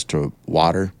access to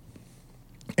water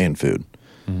and food.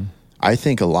 Mm-hmm. I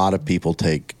think a lot of people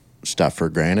take stuff for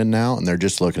granted now, and they're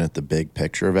just looking at the big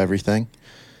picture of everything.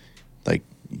 Like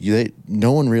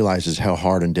no one realizes how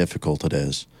hard and difficult it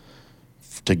is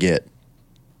to get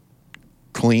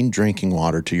clean drinking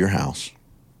water to your house,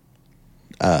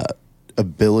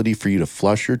 ability for you to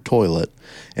flush your toilet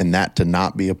and that to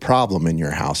not be a problem in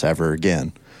your house ever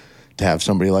again. To have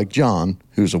somebody like John,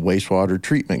 who's a wastewater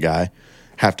treatment guy,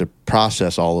 have to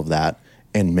process all of that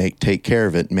and take care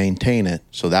of it, maintain it,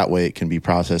 so that way it can be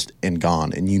processed and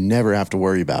gone, and you never have to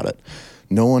worry about it.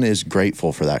 No one is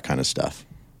grateful for that kind of stuff.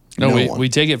 No, we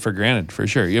take it for granted, for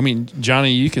sure. I mean,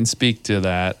 Johnny, you can speak to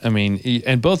that. I mean,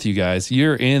 and both you guys,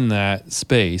 you're in that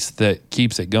space that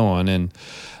keeps it going. And,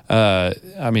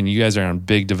 I mean, you guys are on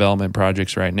big development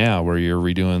projects right now where you're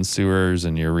redoing sewers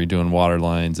and you're redoing water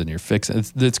lines and you're fixing.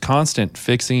 It's constant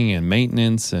fixing and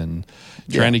maintenance and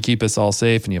trying to keep us all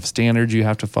safe, and you have standards you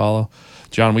have to follow.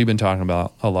 John, we've been talking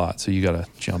about a lot, so you got to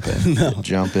jump in.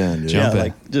 Jump in. Dude. Yeah,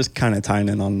 like just kind of tying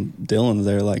in on Dylan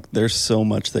there, like there's so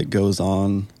much that goes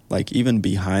on, like even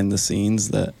behind the scenes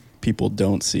that people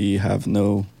don't see, have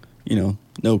no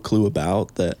clue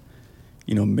about, that,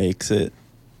 makes it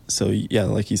so, yeah,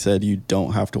 like you said, you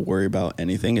don't have to worry about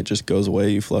anything. It just goes away.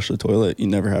 You flush the toilet, you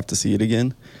never have to see it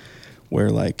again. Where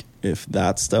like if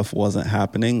that stuff wasn't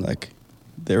happening, like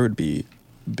there would be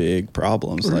big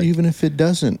problems. Or like, even if it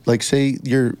doesn't, like say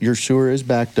your sewer is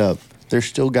backed up, there's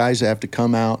still guys that have to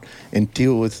come out and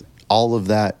deal with all of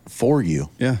that for you.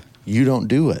 Yeah. You don't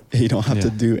do it. You don't have to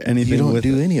do anything. You don't with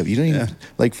do it. any of it. You don't even,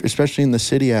 like, especially in the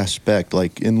city aspect,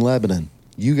 like in Lebanon,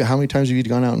 how many times have you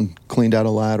gone out and cleaned out a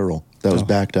lateral that was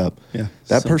backed up? Yeah.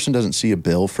 That person doesn't see a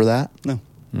bill for that. No.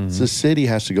 Mm-hmm. So the city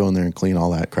has to go in there and clean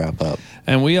all that crap up.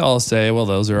 And we all say, well,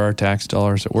 those are our tax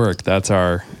dollars at work. That's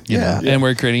our, you know, and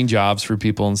we're creating jobs for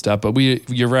people and stuff. But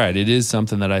you're right. It is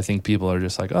something that I think people are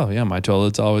just like, oh, yeah, my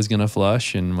toilet's always going to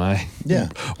flush and my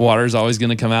water's always going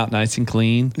to come out nice and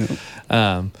clean.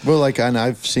 Yeah. Well, like, and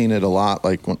I've seen it a lot.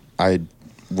 Like when I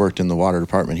worked in the water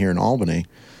department here in Albany,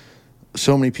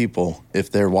 so many people,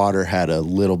 if their water had a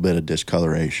little bit of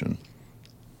discoloration,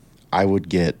 I would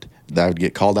get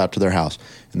called out to their house,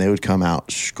 and they would come out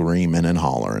screaming and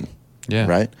hollering,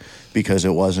 right? Because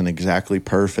it wasn't exactly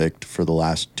perfect for the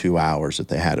last 2 hours that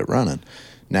they had it running.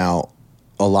 Now,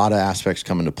 a lot of aspects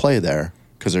come into play there,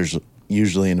 because there's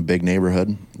usually in a big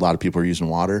neighborhood, a lot of people are using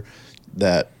water,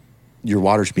 that your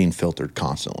water's being filtered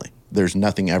constantly. There's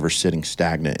nothing ever sitting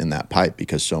stagnant in that pipe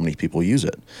because so many people use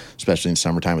it, especially in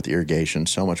summertime with irrigation.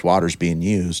 So much water's being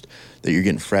used that you're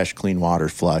getting fresh, clean water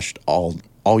flushed all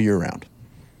year round.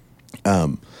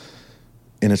 And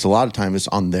it's a lot of times it's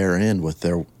on their end with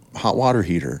their hot water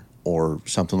heater or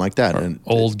something like that. Or and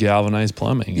old galvanized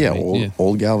plumbing.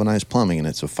 Old galvanized plumbing, and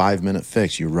it's a 5-minute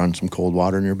fix. You run some cold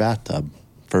water in your bathtub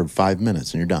for 5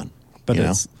 minutes and you're done. But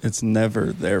it's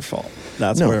never their fault.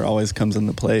 That's where it always comes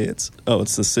into play. It's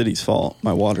the city's fault.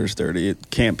 My water's dirty.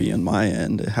 It can't be in my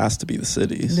end. It has to be the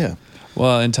city's. Yeah.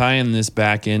 Well, and tying this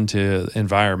back into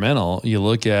environmental, you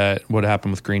look at what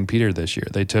happened with Green Peter this year.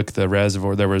 They took the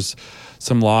reservoir. There was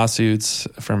some lawsuits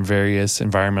from various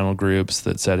environmental groups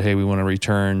that said, hey, we want to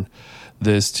return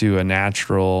this to a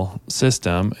natural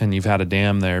system, and you've had a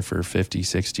dam there for 50,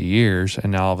 60 years,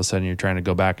 and now all of a sudden you're trying to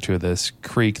go back to this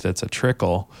creek that's a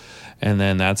trickle, and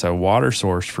then that's a water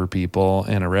source for people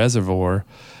and a reservoir.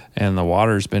 And the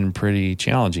water's been pretty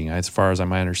challenging as far as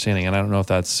my understanding. And I don't know if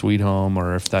that's Sweet Home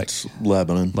or if that's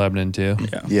Lebanon. Lebanon too.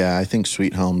 Yeah, I think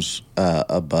Sweet Home's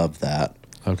above that.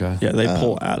 Okay. Yeah, they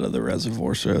pull out of the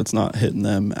reservoir, so it's not hitting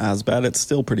them as bad. It's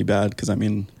still pretty bad because,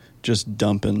 just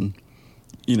dumping,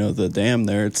 the dam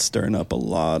there, it's stirring up a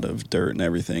lot of dirt and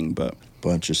everything. But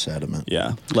bunch of sediment.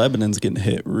 Yeah, Lebanon's getting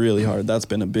hit really hard. That's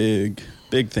been a big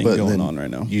thing going on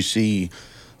right now. You see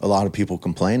a lot of people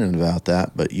complaining about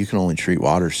that, but you can only treat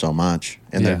water so much,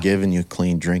 and they're giving you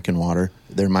clean drinking water.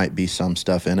 There might be some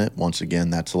stuff in it. Once again,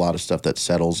 that's a lot of stuff that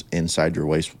settles inside your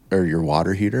waste or your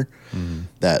water heater. Mm-hmm.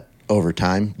 That over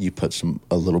time you put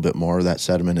a little bit more of that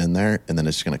sediment in there, and then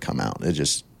it's going to come out.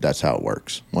 That's how it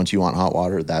works. Once you want hot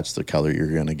water, that's the color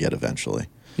you're going to get eventually.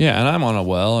 Yeah, and I'm on a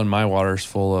well, and my water's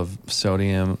full of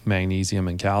sodium, magnesium,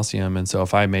 and calcium. And so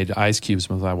if I made ice cubes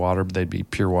with my water, they'd be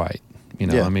pure white.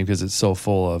 Because it's so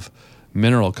full of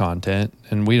mineral content,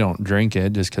 and we don't drink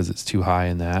it just because it's too high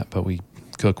in that, but we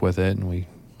cook with it and we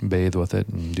bathe with it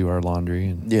and do our laundry.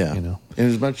 And, And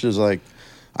as much as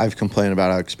I've complained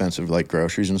about how expensive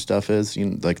groceries and stuff is,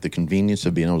 the convenience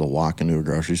of being able to walk into a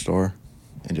grocery store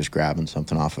and just grabbing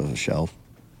something off of a shelf.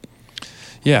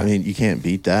 Yeah. You can't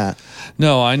beat that.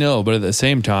 No, I know. But at the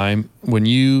same time, when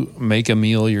you make a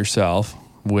meal yourself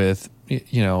with,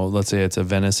 let's say it's a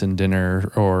venison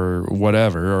dinner or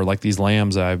whatever, or like these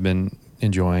lambs I've been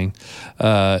enjoying,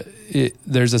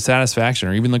 there's a satisfaction.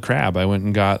 Or even the crab. I went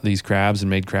and got these crabs and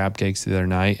made crab cakes the other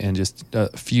night, and just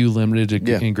a few limited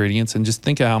ingredients, and just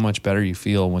think of how much better you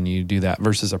feel when you do that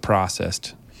versus a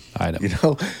processed item.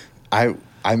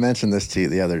 I mentioned this to you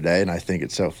the other day, and I think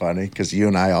it's so funny because you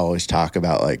and I always talk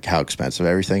about how expensive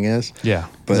everything is. Yeah,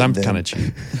 because I'm kind of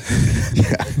cheap.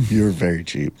 Yeah, you're very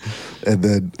cheap. And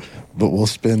then but we'll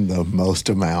spend the most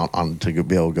amount on to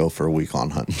be able to go for a week-long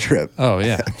hunting trip. Oh,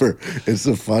 yeah. Ever. It's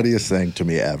the funniest thing to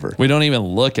me ever. We don't even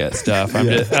look at stuff.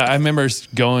 I remember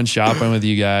going shopping with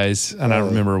you guys, and I don't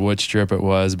remember which trip it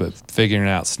was, but figuring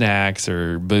out snacks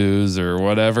or booze or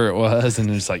whatever it was, and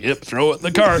it's like, yep, throw it in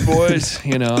the cart, boys.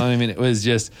 You know, I mean, it was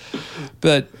just,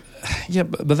 but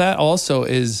that also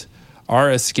is our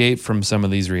escape from some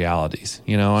of these realities.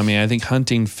 You know, I mean, I think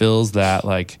hunting fills that,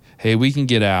 like, hey, we can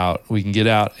get out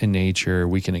in nature,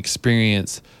 we can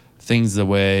experience things the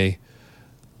way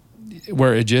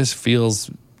where it just feels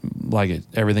like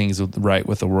everything's right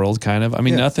with the world, kind of. I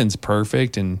mean, nothing's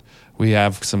perfect, and we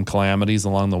have some calamities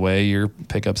along the way. Your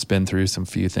pickup's been through some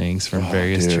few things from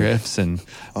various trips, and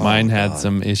mine had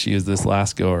some issues this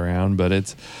last go around, but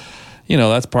it's, you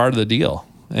know, that's part of the deal.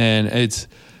 And it's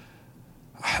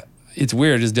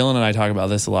weird, as Dylan and I talk about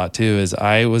this a lot too, is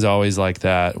I was always like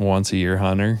that once a year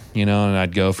hunter, you know, and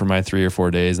I'd go for my 3 or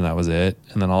 4 days and that was it.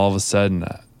 And then all of a sudden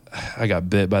I got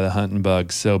bit by the hunting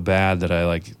bug so bad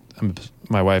that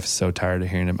my wife's so tired of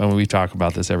hearing it. I mean, we talk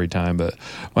about this every time, but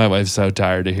my wife's so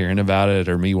tired of hearing about it,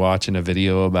 or me watching a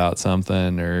video about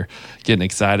something, or getting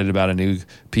excited about a new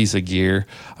piece of gear.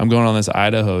 I'm going on this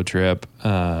Idaho trip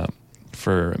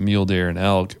for mule deer and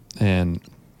elk, and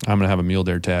I'm going to have a mule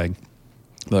deer tag.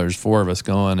 There's 4 of us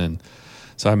going, and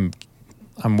so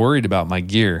I'm worried about my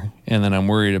gear, and then I'm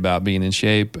worried about being in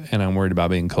shape, and I'm worried about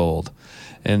being cold.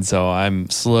 And so I'm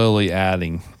slowly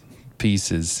adding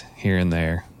pieces here and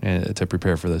there to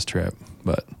prepare for this trip,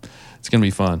 but it's going to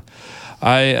be fun.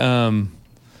 I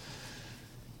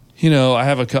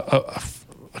have a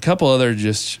couple other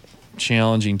just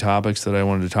challenging topics that I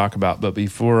wanted to talk about, but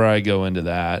before I go into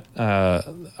that,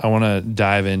 I want to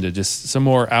dive into just some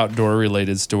more outdoor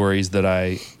related stories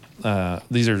that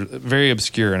these are very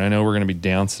obscure, and I know we're going to be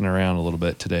dancing around a little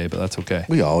bit today, but that's okay.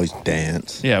 We always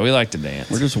dance. Yeah, we like to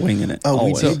dance. We're just winging it. Oh,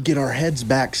 always. We did get our heads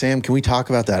back, Sam. Can we talk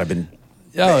about that? I've been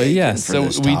so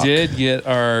we did get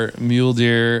our mule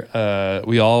deer.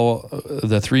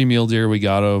 The 3 mule deer we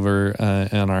got over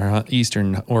on our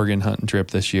Eastern Oregon hunting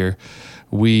trip this year.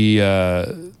 We got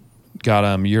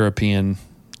them European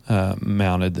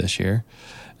mounted this year,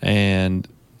 and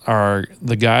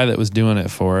the guy that was doing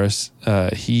it for us,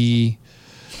 he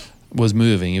was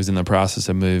moving. He was in the process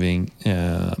of moving,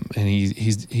 and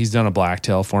he's done a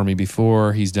blacktail for me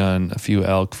before. He's done a few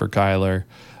elk for Kyler,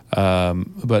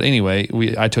 but anyway,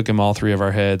 I took him all 3 of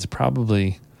our heads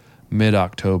probably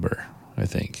mid-October, I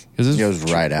think. It was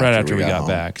right after we got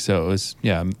back. So it was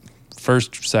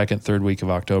first, second, third week of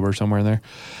October, somewhere in there,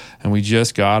 and we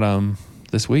just got them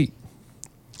this week.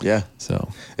 Yeah,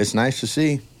 so it's nice to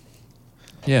see.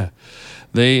 Yeah,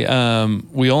 we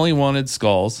only wanted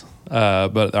skulls,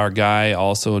 but our guy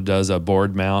also does a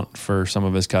board mount for some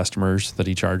of his customers that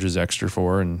he charges extra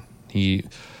for, and he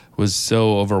was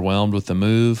so overwhelmed with the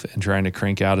move and trying to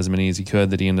crank out as many as he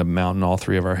could that he ended up mounting all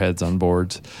 3 of our heads on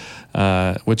boards,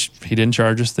 which he didn't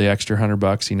charge us the extra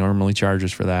 $100 he normally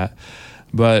charges for that.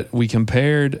 But we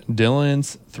compared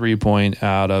Dylan's 3-point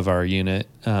out of our unit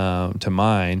to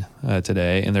mine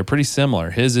today, and they're pretty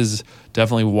similar. His is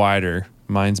definitely wider.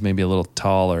 Mine's maybe a little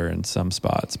taller in some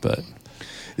spots, but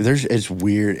it's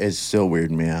weird. It's still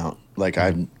weirding me out. Like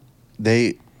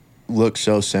they look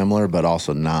so similar, but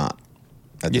also not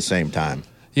at the same time.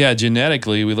 Yeah,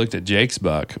 genetically, we looked at Jake's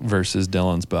buck versus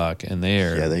Dylan's buck, and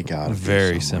they got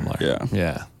very similar.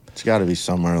 Yeah, it's got to be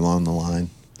somewhere along the line.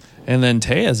 And then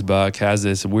Taya's buck has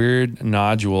this weird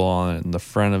nodule on the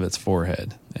front of its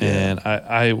forehead. And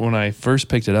I when I first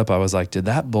picked it up, I was like, did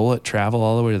that bullet travel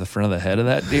all the way to the front of the head of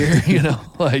that deer? You know,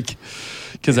 like,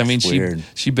 because I mean,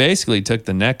 she basically took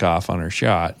the neck off on her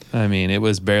shot. I mean, it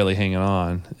was barely hanging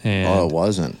on. And it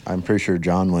wasn't. I'm pretty sure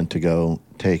John went to go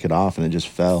take it off and it just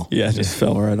fell. Yeah, it just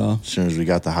fell right off. As soon as we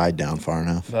got the hide down far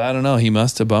enough. But I don't know. He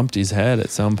must have bumped his head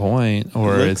at some point.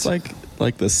 Or it looks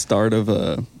like the start of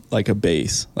a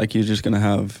base. Like you're just going to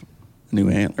have a new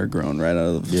antler grown right out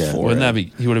of the forehead. Wouldn't that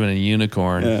be, he would have been a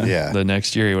unicorn. Yeah. The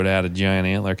next year he would have had a giant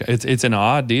antler. It's an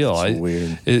odd deal. It's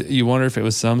weird. You wonder if it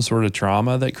was some sort of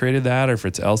trauma that created that, or if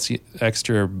it's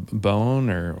extra bone,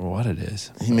 or what it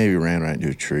is. He maybe ran right into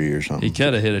a tree or something. He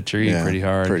could have hit a tree pretty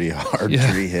hard. Pretty hard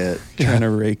tree hit. Trying to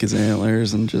rake his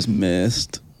antlers and just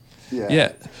missed.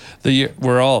 Yeah.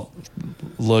 We're all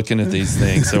looking at these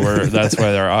things, so that's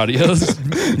why our audio's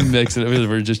mixing.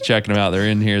 We're just checking them out. They're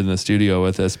in here in the studio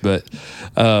with us, but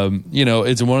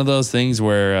it's one of those things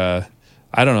where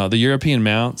I don't know. The European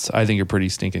mounts I think are pretty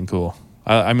stinking cool.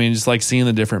 I mean, just like seeing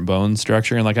the different bone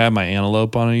structure, and like I have my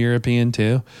antelope on a European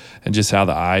too, and just how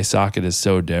the eye socket is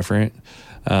so different.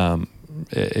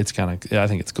 It's kind of, I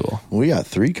think it's cool. We got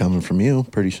 3 coming from you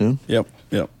pretty soon. Yep.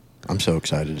 I'm so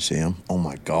excited to see him. Oh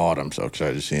my God, I'm so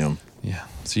excited to see him. Yeah.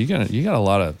 So you got a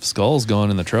lot of skulls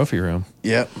going in the trophy room.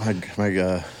 Yep, my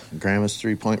grandma's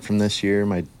 3-point from this year.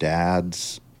 My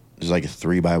dad's is like a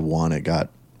 3x1. It got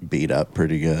beat up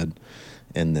pretty good,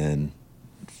 and then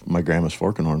my grandma's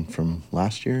forking horn from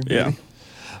last year. Maybe. Yeah.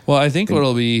 Well, I think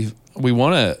what'll be, we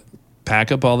want to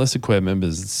pack up all this equipment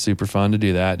because it's super fun to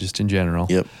do that just in general.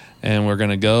 Yep. And we're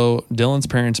going to go, Dylan's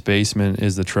parents' basement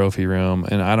is the trophy room.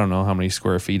 And I don't know how many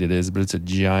square feet it is, but it's a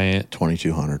giant.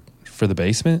 2,200. For the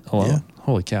basement alone? Yeah.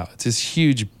 Holy cow. It's this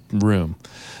huge room,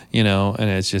 and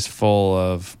it's just full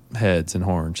of heads and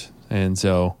horns. And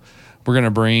so we're going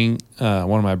to bring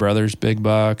one of my brother's big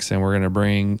bucks, and we're going to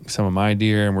bring some of my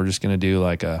deer, and we're just going to do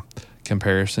like a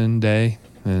comparison day.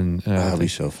 And That'll be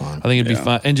so fun. I think it'd be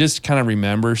fun. And just kind of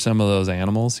remember some of those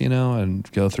animals,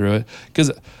 and go through it.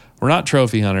 Because we're not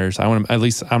trophy hunters. I'm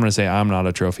going to say I'm not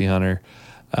a trophy hunter.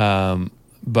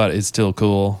 But it's still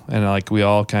cool. And like we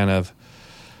all kind of,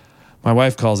 my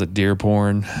wife calls it deer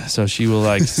porn. So she will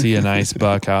like see a nice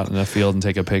buck out in the field and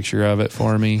take a picture of it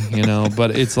for me,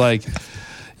 But it's like,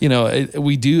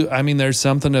 we do. I mean, there's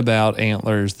something about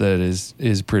antlers that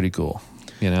is pretty cool,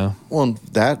 Well, in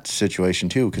that situation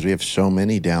too, because we have so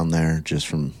many down there just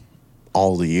from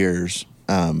all the years.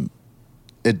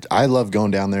 I love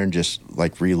going down there and just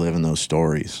like reliving those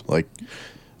stories. Like,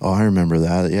 oh, I remember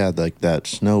that. Yeah, like that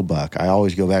snow buck. I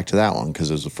always go back to that one because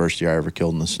it was the first year I ever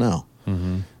killed in the snow.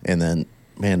 Mm-hmm. And then,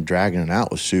 man, dragging it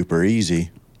out was super easy,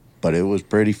 but it was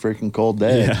pretty freaking cold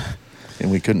day. Yeah.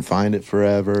 And we couldn't find it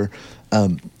forever.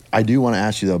 I do want to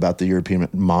ask you, though, about the European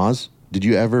Moz. Did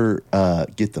you ever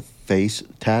get the face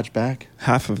attached back?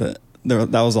 Half of it.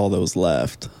 That was all that was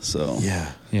left. So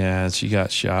yeah, she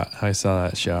got shot. I saw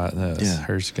that shot.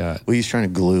 Hers got. Well, he's trying to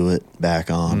glue it back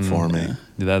on for me. Yeah.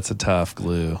 That's a tough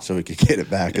glue. So we could get it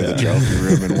back in the trophy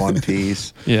room in one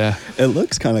piece. Yeah, it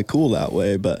looks kind of cool that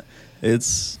way, but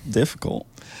it's difficult.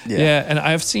 Yeah, and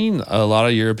I've seen a lot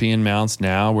of European mounts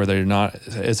now where they're not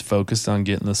as focused on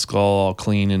getting the skull all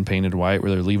clean and painted white,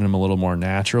 where they're leaving them a little more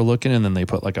natural looking, and then they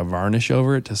put like a varnish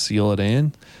over it to seal it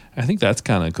in. I think that's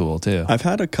kind of cool too. I've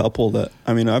had a couple that,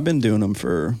 I've been doing them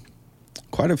for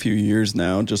quite a few years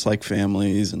now, just like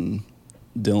families and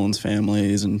Dylan's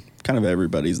families and kind of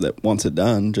everybody's that wants it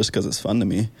done just because it's fun to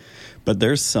me. But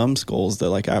there's some skulls that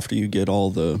like after you get all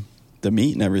the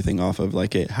meat and everything off of,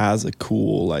 like it has a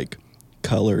cool like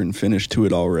color and finish to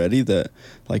it already that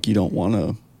like you don't want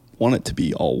it to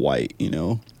be all white,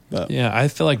 But yeah, I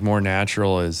feel like more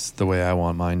natural is the way I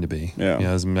want mine to be. Yeah,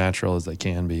 as natural as they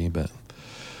can be. But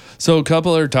so a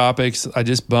couple other topics. I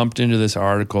just bumped into this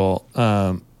article.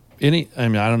 I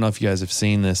don't know if you guys have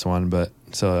seen this one, but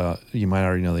so you might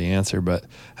already know the answer. But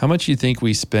how much do you think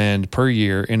we spend per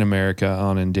year in America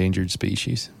on endangered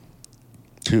species?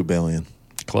 $2 billion.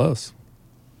 Close.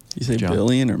 You say John.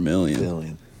 Billion or million?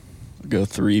 Billion. I'll go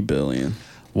 3 billion.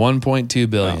 1.2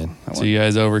 billion. Oh, so you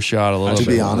guys overshot a little bit. To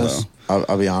be honest,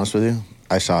 I'll be honest with you.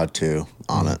 I saw a 2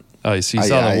 on it. Oh, so you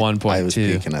saw the 1.2. I was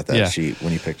peeking at that sheet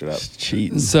when you picked it up.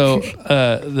 Cheating. So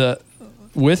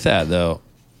with that though,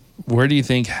 where do you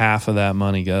think half of that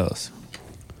money goes?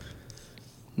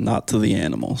 Not to the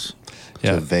animals.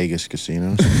 To Vegas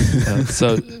casinos.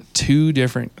 So 2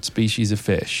 different species of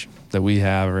fish that we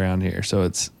have around here. So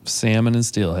it's salmon and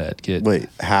steelhead. Wait,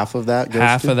 half of that goes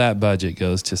half of that budget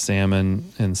goes to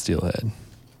salmon and steelhead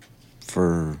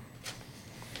for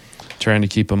trying to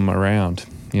keep them around.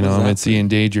 It's the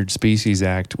Endangered Species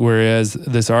Act. Whereas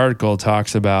this article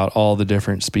talks about all the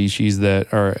different species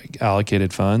that are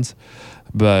allocated funds,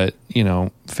 but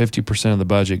 50% of the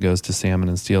budget goes to salmon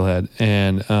and steelhead,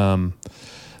 and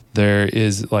there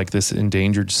is like this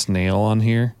endangered snail on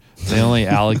here. They only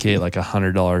allocate like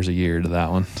 $100 a year to that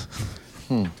one.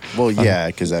 Well, yeah,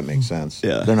 because that makes sense.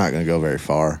 Yeah, they're not going to go very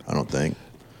far, I don't think.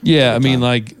 Yeah,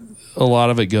 like a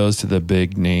lot of it goes to the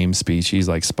big name species,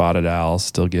 like spotted owls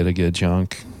still get a good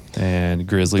chunk, and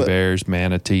grizzly bears,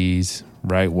 manatees,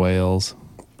 right whales.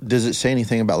 Does it say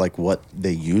anything about like what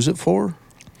they use it for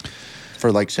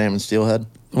like salmon steelhead?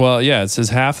 Well, yeah, it says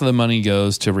half of the money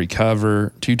goes to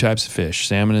recover 2 types of fish,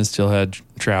 salmon and steelhead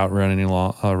trout running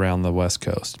around the West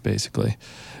Coast, basically,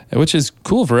 which is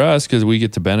cool for us because we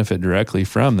get to benefit directly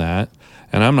from that.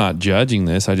 And I'm not judging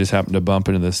this. I just happened to bump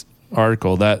into this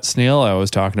article. That snail I was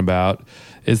talking about,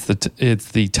 it's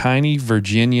the tiny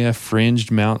Virginia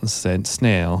fringed mountain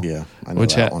snail. Yeah, I know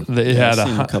that one. It had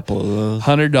a couple of those.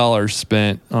 $100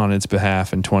 spent on its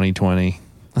behalf in 2020.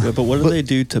 Yeah, but what do they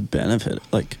do to benefit?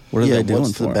 Like, what are they doing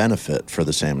what's for? the benefit for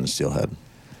the salmon and steelhead?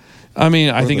 I mean,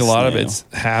 I Or think a the lot of snail. it's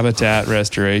habitat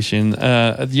restoration.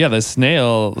 Yeah, the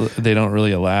snail, they don't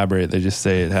really elaborate. They just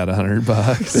say it had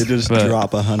 $100. They just But-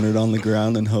 drop 100 on the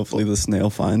ground and hopefully the snail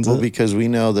finds Well, it. because we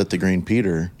know that the green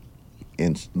Peter,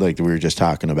 like we were just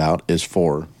talking about, is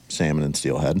for salmon and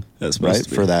steelhead, That's supposed right? to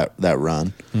be. For that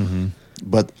run. Mm-hmm.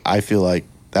 But I feel like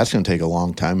that's going to take a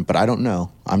long time. But I don't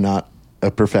know. I'm not a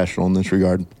professional in this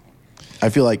regard. I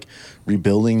feel like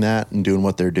rebuilding that and doing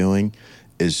what they're doing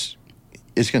it's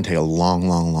going to take a long,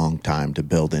 long, long time to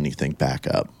build anything back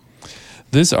up.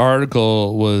 This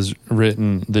article was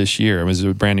written this year. It was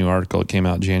a brand new article. It came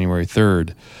out January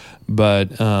 3rd.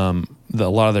 But a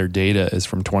lot of their data is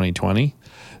from 2020.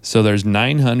 So there's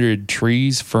 900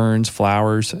 trees, ferns,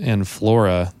 flowers, and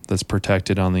flora that's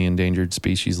protected on the endangered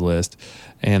species list.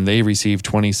 And they received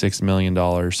 $26 million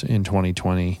in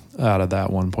 2020 out of that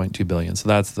 $1.2 billion. So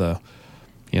that's the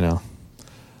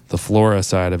flora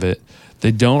side of it.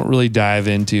 They don't really dive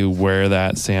into where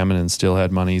that salmon and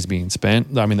steelhead money is being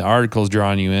spent. I mean, the article's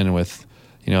drawing you in with,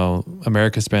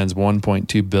 America spends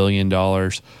 $1.2 billion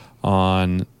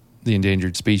on the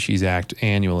Endangered Species Act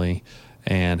annually,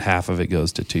 and half of it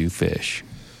goes to fish.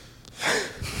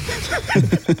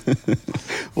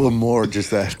 Well, more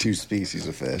just that two species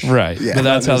of fish. Right. Yeah. But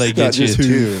that's how they get you.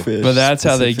 two fish But that's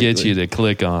how they get you specifically. to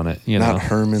click on it. Not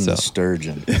Herman So- the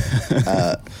sturgeon.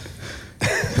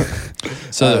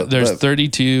 So there's but-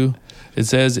 32. It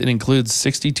says it includes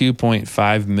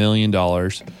 $62.5 million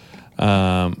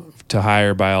to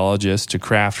hire biologists to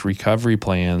craft recovery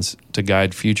plans to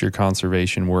guide future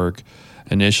conservation work,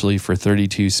 initially for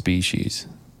 32 species.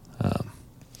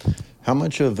 How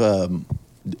much of,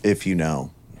 if you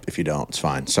know, if you don't, it's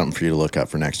fine. Something for you to look up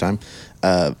for next time.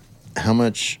 How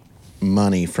much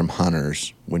money from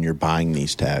hunters when you're buying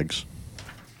these tags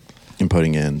and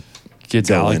putting in Gets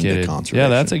go into allocated. conservation? Yeah,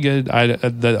 that's a good.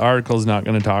 The article's not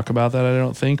going to talk about that, I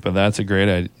don't think, but that's a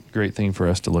great thing for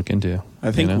us to look into.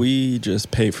 I think we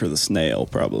just pay for the snail,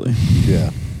 probably.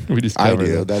 Yeah. we just I covered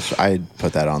do. it. I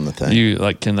put that on the thing. You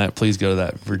can that please go to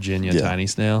that Virginia Yeah. tiny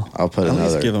snail? I'll put At least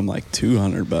another. give them like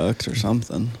 $200 or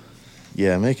something.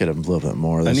 Yeah, make it a little bit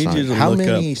more. I That's need not- you to how look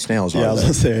many up, snails Yeah, I are was there?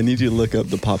 gonna say I need you to look up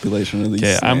the population of these.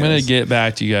 Okay, I'm going to snails. get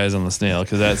back to you guys on the snail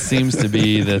because that seems to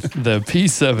be the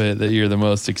piece of it that you're the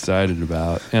most excited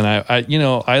about. And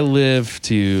I live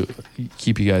to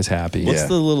keep you guys happy. What's Yeah.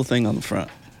 the little thing on the front?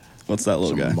 What's that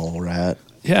little Some guy? mole rat.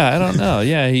 Yeah, I don't know.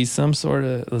 Yeah, he's some sort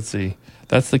of, let's see.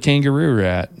 That's the kangaroo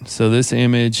rat. So this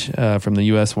image from the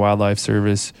U.S. Wildlife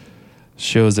Service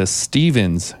shows a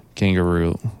Stevens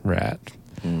kangaroo rat,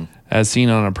 as seen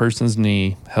on a person's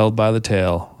knee, held by the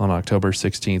tail on October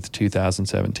 16th,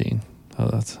 2017. Oh,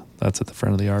 that's at the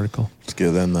front of the article. Let's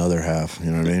give them the other half.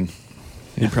 You know what I mean?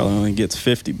 He probably only gets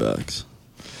 $50.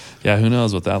 Yeah, who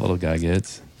knows what that little guy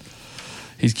gets.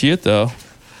 He's cute, though.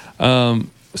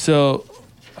 So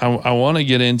I want to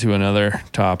get into another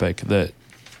topic that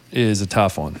is a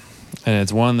tough one. And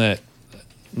it's one that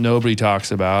nobody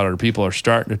talks about, or people are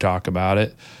starting to talk about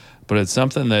it. But it's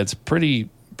something that's pretty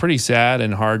sad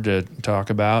and hard to talk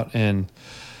about. And,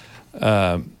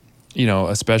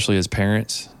 especially as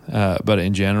parents, but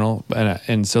in general.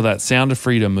 And so that Sound of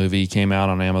Freedom movie came out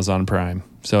on Amazon Prime.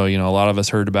 So, a lot of us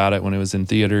heard about it when it was in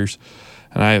theaters.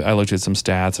 And I looked at some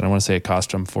stats, and I want to say it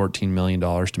cost them $14 million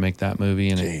to make that movie,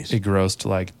 and it grossed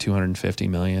like $250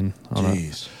 million on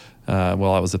Jeez.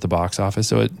 while I was at the box office.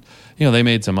 So they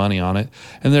made some money on it.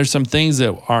 And there's some things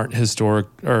that aren't historic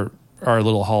or are a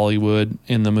little Hollywood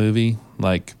in the movie.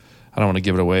 Like, I don't want to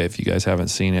give it away if you guys haven't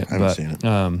seen it. I haven't seen it.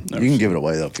 You can give it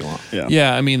away though if you want. Yeah.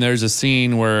 Yeah, I mean, there's a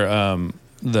scene where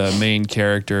the main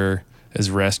character is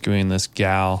rescuing this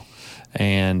gal,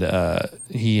 and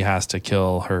he has to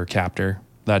kill her captor.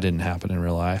 That didn't happen in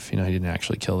real life. He didn't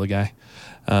actually kill the guy.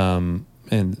 And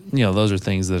those are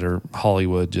things that are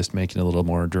Hollywood just making it a little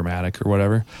more dramatic or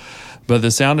whatever. But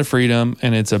The Sound of Freedom,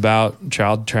 and it's about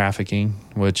child trafficking,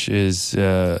 which is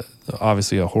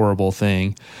obviously a horrible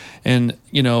thing. And,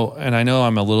 and I know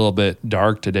I'm a little bit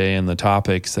dark today in the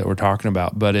topics that we're talking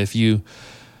about, but I feel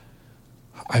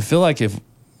like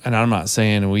and I'm not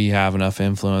saying we have enough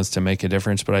influence to make a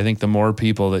difference, but I think the more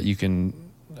people that you can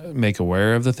make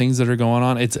aware of the things that are going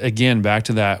on, it's again back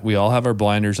to that we all have our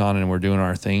blinders on and we're doing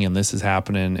our thing, and this is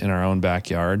happening in our own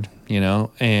backyard,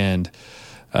 and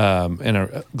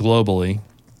globally.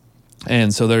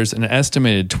 And so there's an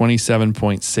estimated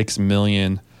 27.6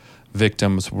 million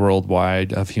victims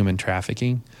worldwide of human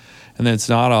trafficking. And it's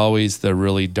not always the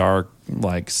really dark,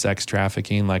 like sex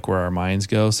trafficking, like where our minds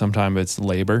go. Sometimes it's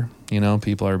labor,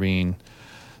 people are being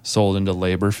sold into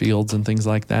labor fields and things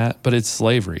like that, but it's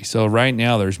slavery. So right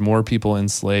now there's more people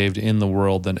enslaved in the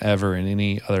world than ever in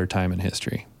any other time in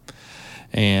history.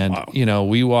 And, Wow.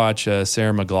 we watch a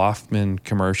Sarah McLachlan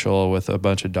commercial with a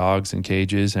bunch of dogs in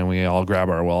cages, and we all grab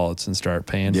our wallets and start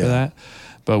paying for that.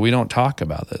 But we don't talk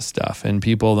about this stuff, and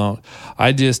people don't.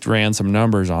 I just ran some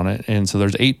numbers on it, and so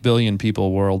there's 8 billion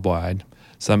people worldwide.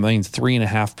 So that means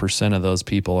 3.5% of those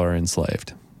people are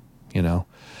enslaved,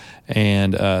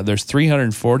 and there's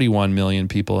 341 million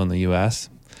people in the U.S.,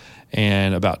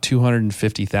 and about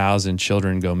 250,000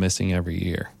 children go missing every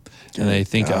year. And they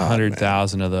think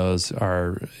 100,000 of those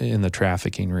are in the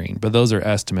trafficking ring. But those are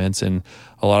estimates, and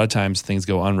a lot of times things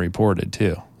go unreported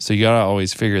too. So you got to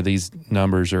always figure these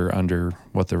numbers are under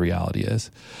what the reality is.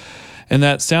 And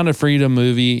that Sound of Freedom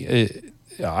movie,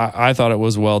 I thought it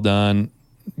was well done.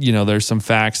 There's some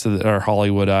facts that are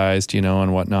Hollywoodized,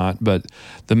 and whatnot. But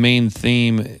the main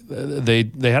theme,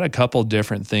 they had a couple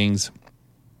different things,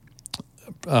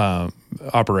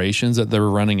 operations that they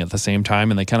were running at the same time,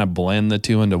 and they kind of blend the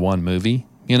two into one movie,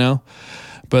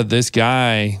 But this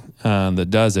guy that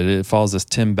does it follows this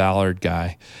Tim Ballard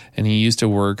guy, and he used to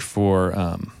work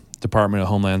for Department of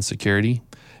Homeland Security,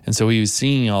 and so he was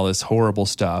seeing all this horrible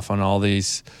stuff on all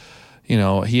these,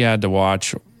 he had to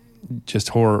watch just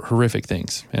horrific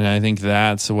things, and I think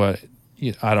that's what.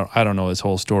 I don't know his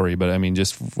whole story, but I mean,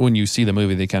 just when you see the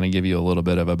movie, they kind of give you a little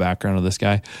bit of a background of this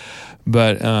guy,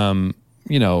 but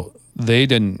they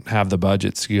didn't have the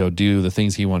budgets to go do the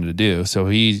things he wanted to do. So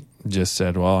he just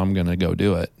said, well, I'm going to go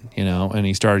do it, and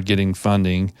he started getting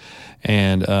funding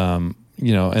and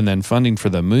then funding for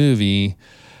the movie.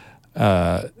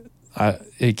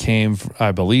 It came,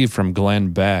 I believe, from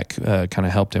Glenn Beck, kind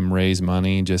of helped him raise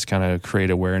money, just kind of create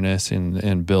awareness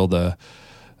and build a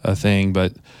thing.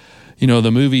 But,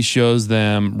 the movie shows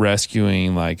them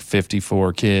rescuing like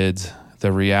 54 kids.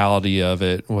 The reality of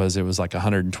it was like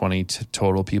 120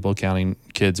 total people, counting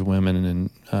kids, women,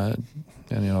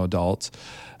 and adults.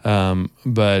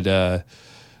 But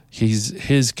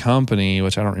his company,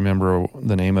 which I don't remember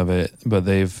the name of it, but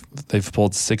they've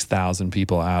pulled 6,000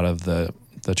 people out of the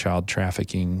child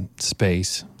trafficking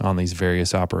space on these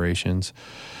various operations.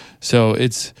 So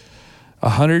it's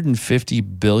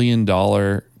 $150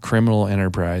 billion criminal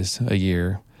enterprise a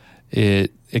year.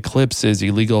 It eclipses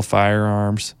illegal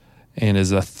firearms and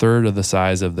is a third of the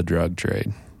size of the drug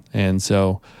trade. And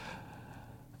so,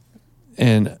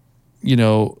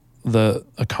 the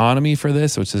economy for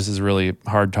this, which this is a really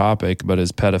hard topic, but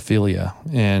is pedophilia.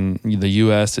 And the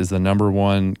U.S. is the number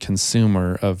one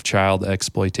consumer of child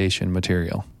exploitation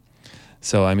material.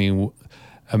 So, I mean,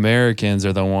 Americans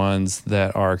are the ones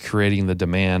that are creating the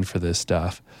demand for this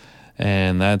stuff.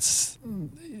 And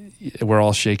we're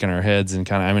all shaking our heads and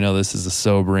kind of, I know this is a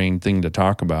sobering thing to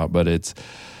talk about, but it's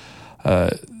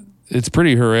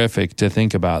pretty horrific to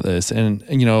think about this. And,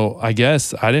 I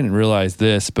guess I didn't realize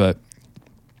this, but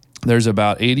there's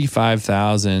about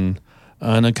 85,000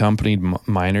 unaccompanied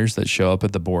minors that show up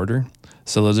at the border.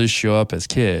 So they'll just show up as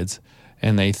kids,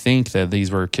 and they think that these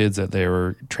were kids that they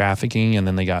were trafficking, and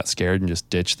then they got scared and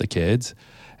just ditched the kids.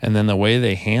 And then the way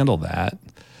they handle that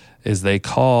is they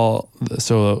call,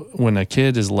 so when a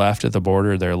kid is left at the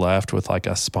border, they're left with like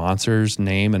a sponsor's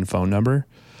name and phone number.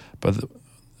 But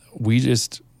we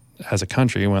just, as a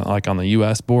country, went like on the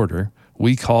U.S. border,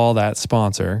 we call that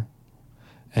sponsor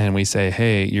and we say,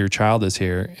 hey, your child is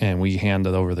here, and we hand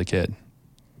it over the kid.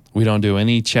 We don't do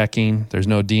any checking. There's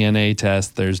no DNA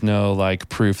test. There's no like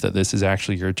proof that this is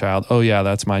actually your child. Oh yeah,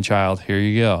 that's my child. Here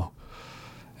you go.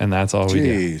 And that's all we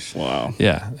do. Wow.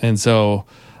 Yeah. And so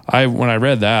when I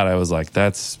read that, I was like,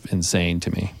 that's insane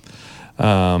to me.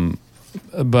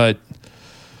 But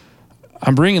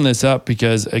I'm bringing this up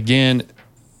because, again,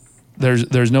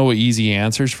 there's no easy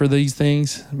answers for these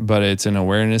things, but it's an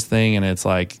awareness thing. And it's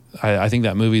like, I think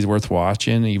that movie's worth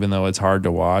watching, even though it's hard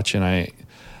to watch. And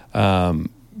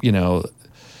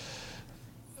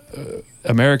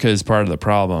America is part of the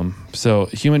problem. So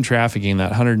human trafficking,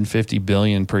 that $150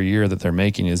 billion per year that they're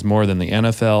making, is more than the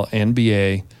NFL,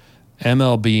 NBA,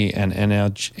 MLB, and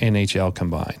NHL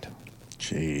combined.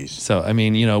 Jeez. So, I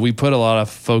mean, we put a lot of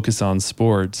focus on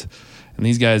sports, and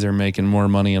these guys are making more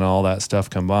money and all that stuff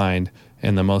combined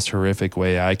in the most horrific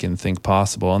way I can think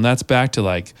possible. And that's back to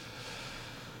like,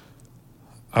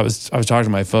 I was talking to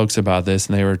my folks about this,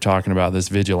 and they were talking about this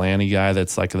vigilante guy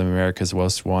that's like America's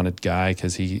most wanted guy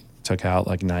because he took out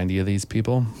like 90 of these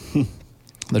people,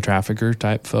 the trafficker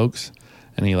type folks,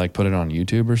 and he like put it on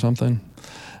YouTube or something.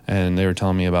 And they were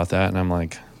telling me about that, and I'm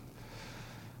like,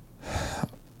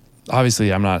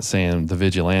 obviously I'm not saying the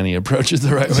vigilante approach is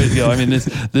the right way to go. I mean,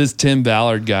 this Tim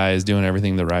Ballard guy is doing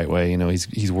everything the right way.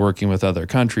 He's working with other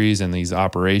countries and these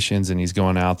operations, and he's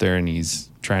going out there and he's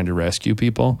trying to rescue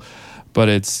people. But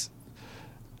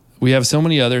we have so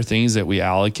many other things that we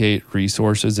allocate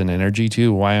resources and energy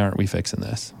to. Why aren't we fixing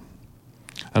this?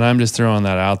 And I'm just throwing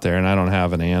that out there, and I don't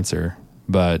have an answer.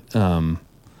 But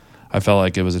I felt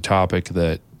like it was a topic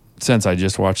that, since I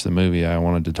just watched the movie, I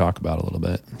wanted to talk about a little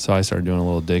bit. So I started doing a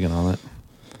little digging on it.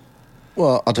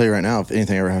 Well, I'll tell you right now, if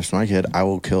anything ever happens to my kid, I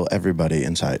will kill everybody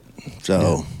in sight. So...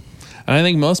 Yeah. And I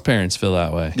think most parents feel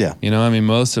that way. Yeah. You know, I mean,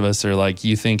 most of us are like,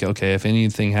 you think, okay, if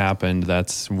anything happened,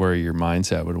 that's where your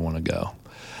mindset would want to go.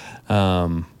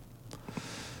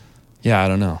 Yeah, I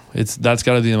don't know. That's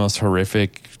got to be the most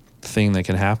horrific thing that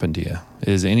can happen to you,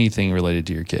 is anything related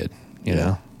to your kid, you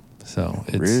know? So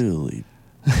it's really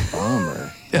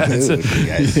bummer. Yeah,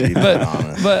 Dude,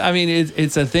 but I mean,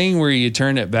 it's a thing where you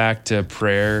turn it back to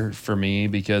prayer for me,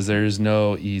 because there's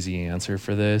no easy answer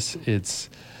for this.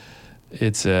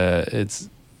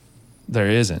 There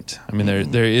isn't. I mean,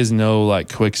 there is no like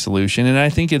quick solution. And I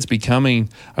think it's becoming,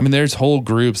 I mean, there's whole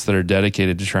groups that are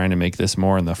dedicated to trying to make this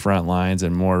more in the front lines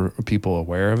and more people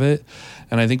aware of it.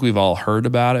 And I think we've all heard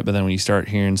about it, but then when you start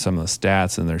hearing some of the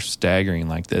stats, and they're staggering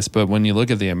like this. But when you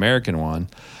look at the American one,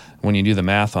 when you do the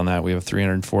math on that, we have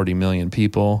 340 million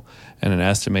people and an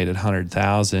estimated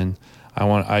 100,000.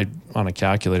 On a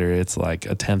calculator, it's like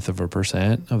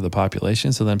 0.1% of the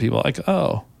population. So then people are like,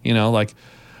 oh, you know, like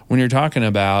when you're talking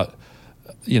about,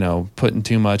 you know, putting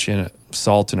too much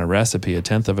salt in a recipe,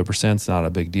 0.1% is not a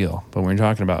big deal. But when you're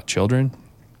talking about children,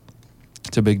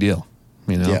 it's a big deal,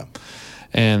 you know? Yeah.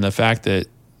 And the fact that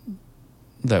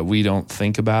we don't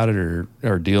think about it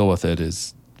or deal with it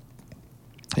is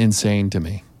insane to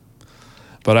me.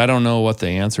 But I don't know what the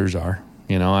answers are.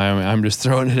 You know, I'm just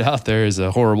throwing it out there as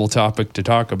a horrible topic to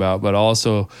talk about, but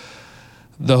also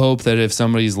the hope that if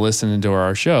somebody's listening to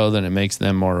our show, then it makes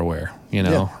them more aware, you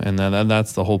know? Yeah. And then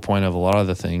that's the whole point of a lot of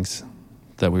the things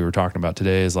that we were talking about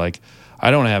today is like,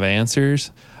 I don't have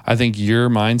answers. I think your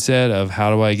mindset of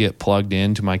how do I get plugged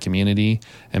into my community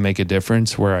and make a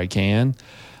difference where I can,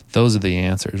 those are the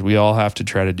answers. We all have to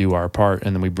try to do our part,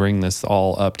 and then we bring this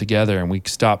all up together, and we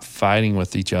stop fighting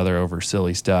with each other over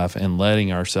silly stuff and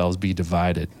letting ourselves be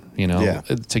divided. You know, yeah.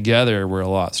 Together we're a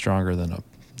lot stronger than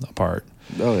apart.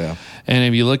 Oh yeah. And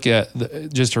if you look at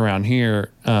just around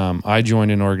here, I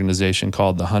joined an organization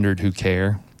called the 100 Who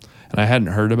Care, and I hadn't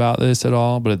heard about this at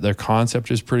all, but their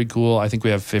concept is pretty cool. I think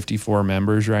we have 54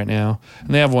 members right now,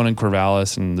 and they have one in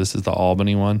Corvallis, and this is the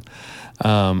Albany one.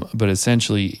 But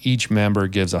essentially, each member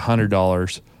gives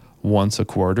 $100 once a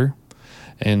quarter.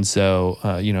 And so,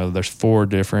 you know, there's 4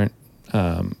 different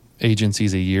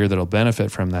agencies a year that'll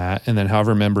benefit from that. And then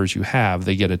however members you have,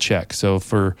 they get a check. So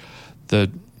for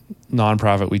the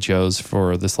nonprofit we chose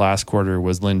for this last quarter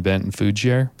was Lynn Benton Food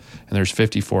Share. And there's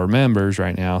 54 members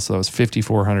right now. So that was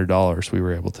 $5,400 we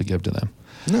were able to give to them.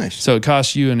 Nice. So it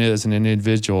costs you as an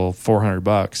individual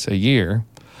 $400 a year.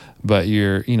 But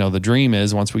the dream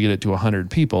is once we get it to 100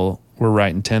 people, we're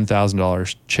writing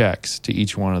 $10,000 checks to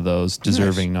each one of those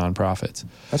deserving nonprofits.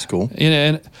 That's cool.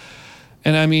 And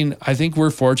I mean, I think we're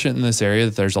fortunate in this area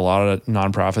that there's a lot of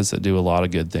nonprofits that do a lot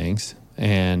of good things.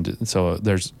 And so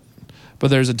there's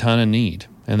a ton of need,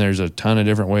 and there's a ton of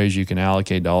different ways you can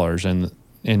allocate dollars. And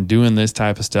doing this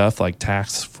type of stuff, like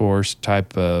task force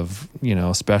type of, you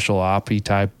know, special oppy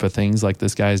type of things like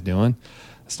this guy's doing,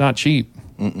 it's not cheap.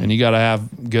 Mm-mm. And you got to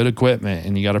have good equipment,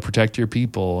 and you got to protect your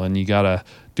people, and you got to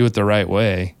do it the right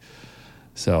way.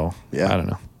 So yeah. I don't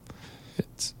know.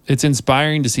 It's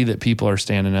inspiring to see that people are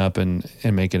standing up and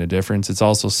making a difference. It's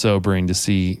also sobering to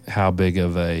see how big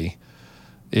of a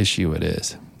issue it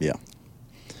is. Yeah.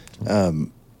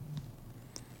 I'm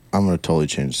going to totally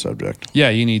change the subject. Yeah,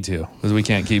 you need to, because we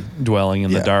can't keep dwelling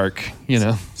in the dark, you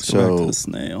know? Let's go back to the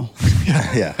snail.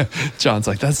 Yeah. John's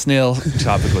like, that snail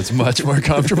topic was much more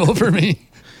comfortable for me.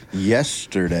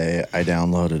 Yesterday, I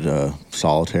downloaded a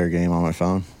solitaire game on my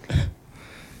phone.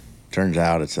 Turns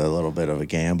out it's a little bit of a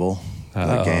gamble,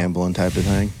 a gambling type of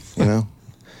thing, you know?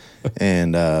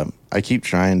 And I keep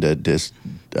trying to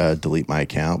delete my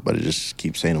account, but it just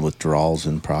keeps saying withdrawals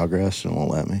in progress and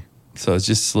won't let me. So it's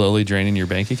just slowly draining your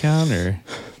bank account, or?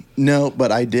 No,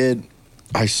 but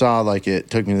I saw like it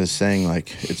took me to this thing,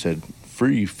 like it said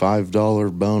free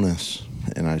 $5 bonus,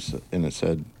 and it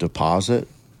said deposit.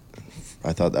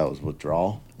 I thought that was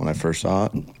withdrawal when I first saw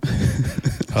it.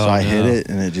 So I hit it,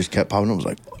 and it just kept popping up. I was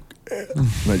like, fuck yeah.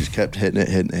 And I just kept hitting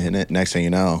it. Next thing you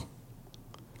know,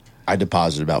 I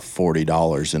deposited about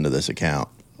 $40 into this account.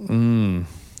 Mm.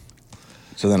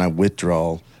 So then I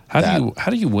withdraw. How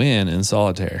do you win in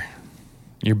solitaire?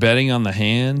 You're betting on the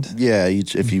hand? Yeah,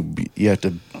 if you have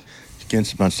to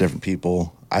against a bunch of different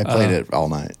people. I played it all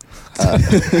night.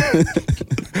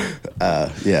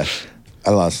 Yeah, I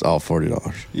lost all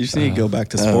 $40. You just need to go back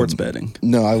to sports betting.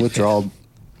 No, I withdrawed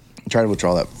I tried to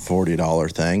withdraw that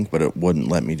 $40 thing, but it wouldn't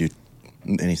let me do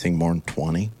anything more than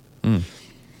 20.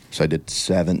 So I did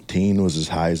 17 was as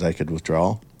high as I could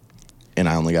withdraw, and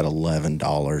I only got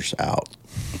 $11 out.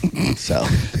 So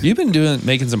you've been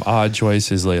making some odd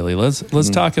choices lately. Let's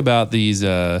talk about these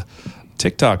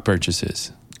TikTok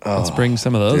purchases. Let's bring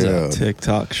some of those up.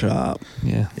 TikTok shop.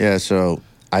 Yeah, so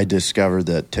I discovered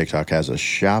that TikTok has a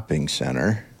shopping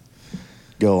center.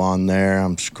 Go on there,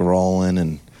 I'm scrolling,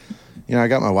 and I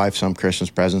got my wife some Christmas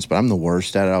presents, but I'm the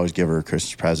worst at it. I always give her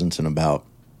Christmas presents in about,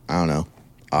 I don't know,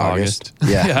 August.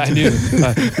 Yeah, I knew.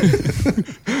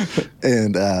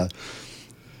 And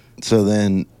so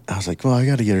then I was like, well, I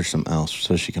got to get her something else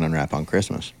so she can unwrap on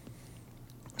Christmas.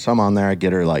 So I'm on there. I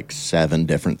get her like 7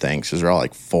 different things because they're all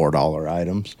like $4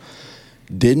 items.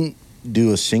 Didn't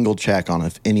do a single check on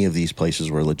if any of these places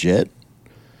were legit.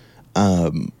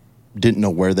 Didn't know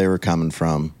where they were coming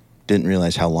from. Didn't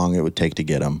realize how long it would take to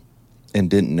get them. And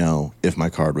didn't know if my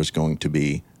card was going to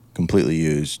be completely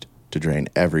used to drain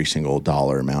every single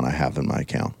dollar amount I have in my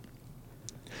account.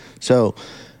 So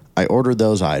I ordered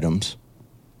those items.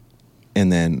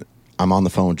 And then I'm on the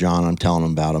phone with John. I'm telling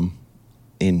him about them.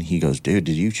 And he goes, dude,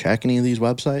 did you check any of these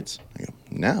websites? I go,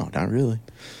 no, not really.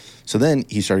 So then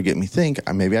he started getting me think,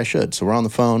 maybe I should. So we're on the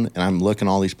phone, and I'm looking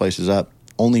all these places up.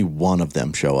 Only one of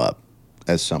them show up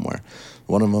as somewhere.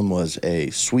 One of them was a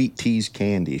Sweet Teas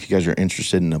candy. If you guys are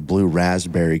interested in a blue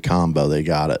raspberry combo, they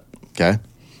got it, okay?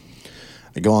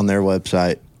 I go on their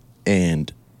website,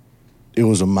 and it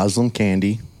was a Muslim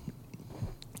candy.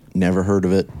 Never heard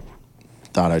of it.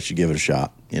 Thought I should give it a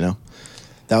shot,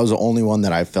 That was the only one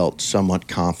that I felt somewhat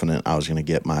confident I was going to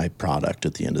get my product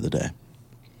at the end of the day.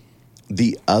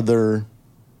 The other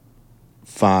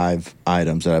 5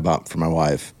 items that I bought for my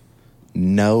wife,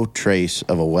 no trace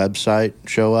of a website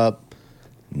show up.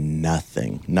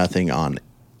 Nothing on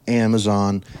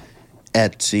Amazon,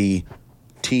 Etsy,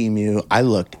 Temu. I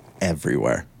looked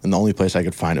everywhere, and the only place I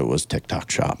could find it was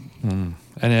TikTok Shop. And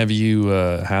have you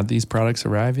had these products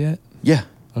arrive yet? Yeah.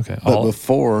 Okay. But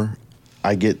before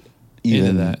I get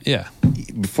even into that,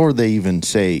 before they even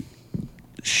say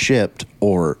shipped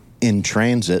or in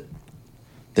transit,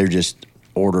 they're just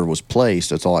order was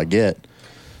placed. That's all I get.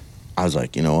 I was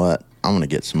like, you know what? I'm going to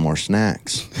get some more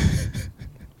snacks.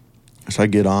 So I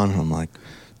get on, and I'm like,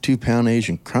 2-pound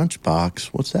Asian Crunch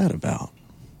Box. What's that about?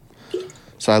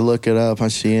 So I look it up. I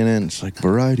see in it. It's like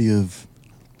variety of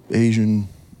Asian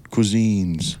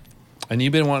cuisines. And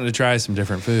you've been wanting to try some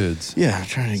different foods. Yeah, I'm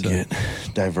trying to get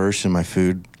diverse in my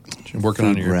food. Working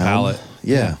on your palate.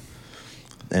 Yeah.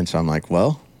 And so I'm like,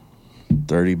 well,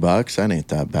 $30, that ain't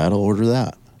that bad. I'll order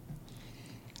that.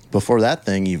 Before that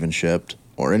thing even shipped,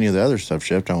 or any of the other stuff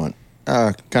shipped, I went,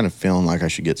 kind of feeling like I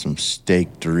should get some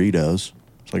steak Doritos.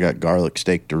 So I got garlic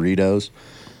steak Doritos,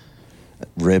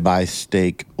 ribeye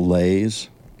steak Lay's,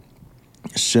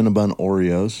 Cinnabon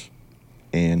Oreos,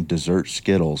 and dessert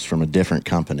Skittles from a different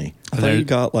company. I thought you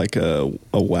got like a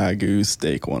Wagyu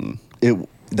steak one.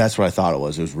 That's what I thought it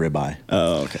was. It was ribeye.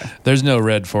 Oh, okay. There's no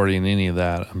red 40 in any of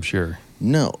that, I'm sure.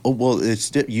 No. Oh, well,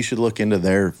 you should look into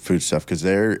their food stuff because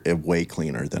they're way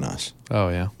cleaner than us. Oh,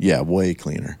 yeah? Yeah, way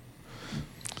cleaner.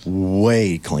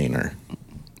 Way cleaner.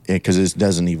 Because it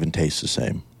doesn't even taste the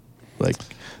same. Like,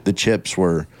 the chips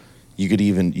were, you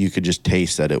could just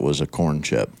taste that it was a corn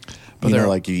chip. But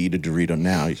like you eat a Dorito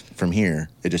now, from here,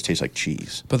 it just tastes like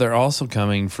cheese. But they're also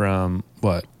coming from,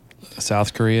 what,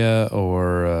 South Korea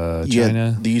or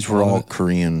China? Yeah, these were all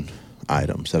Korean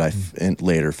items that I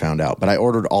later found out. But I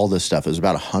ordered all this stuff. It was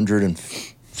about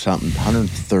 $130,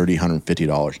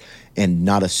 $150. And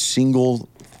not a single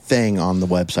thing on the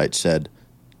website said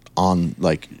on,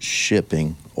 like,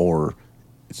 shipping or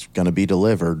it's going to be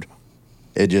delivered.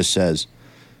 It just says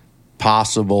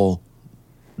possible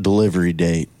delivery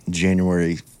date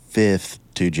January 5th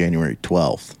to January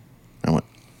 12th. I went,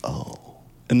 oh.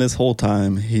 And this whole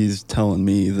time, he's telling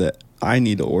me that I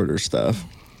need to order stuff.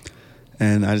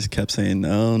 And I just kept saying,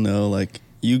 no, like,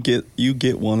 you get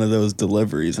one of those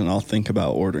deliveries, and I'll think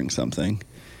about ordering something.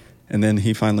 And then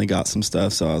he finally got some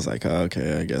stuff, so I was like, oh,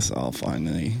 okay, I guess I'll find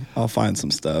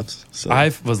some stuff. So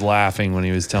I was laughing when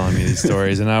he was telling me these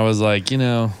stories, and I was like,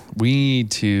 we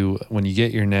need to, when you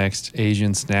get your next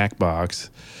Asian snack box,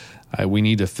 we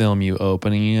need to film you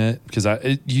opening it because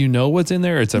you know what's in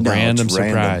there. It's a random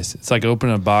surprise. It's like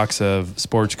opening a box of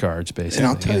sports cards, basically. And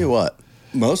I'll tell you what,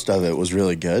 most of it was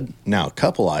really good. Now, a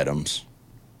couple items,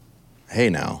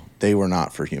 they were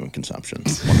not for human consumption.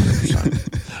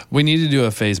 100%. We need to do a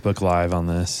Facebook Live on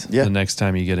this. Yeah. The next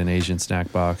time you get an Asian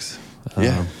snack box.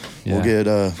 Yeah. We'll get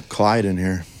Clyde in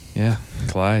here. Yeah,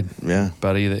 Clyde. Yeah,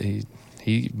 buddy, that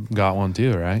he got one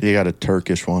too, right? He got a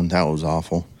Turkish one. That was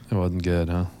awful. It wasn't good,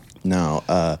 huh? No,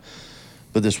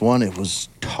 but this one, it was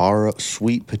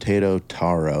sweet potato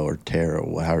taro or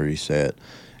taro, however you say it.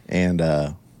 And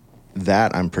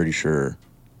that, I'm pretty sure,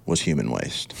 was human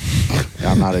waste.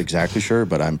 I'm not exactly sure,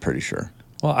 but I'm pretty sure.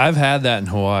 Well, I've had that in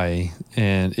Hawaii,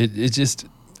 and it's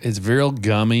real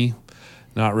gummy,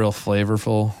 not real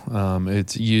flavorful.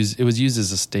 It was used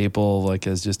as a staple, like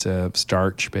as just a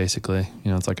starch, basically.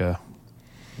 It's like a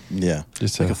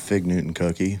just like a Fig Newton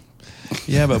cookie.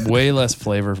 Yeah, but way less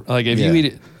flavor. Like if you eat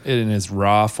it in its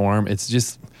raw form, it's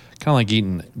just kind of like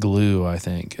eating glue, I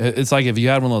think. It's like if you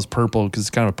had one of those purple, because it's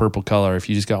kind of a purple color, if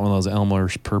you just got one of those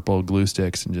Elmer's purple glue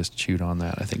sticks and just chewed on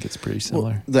that, I think it's pretty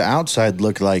similar. Well, the outside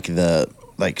looked like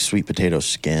sweet potato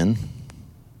skin,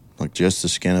 like just the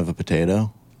skin of a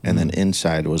potato. And then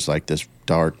inside was like this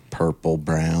dark purple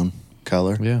brown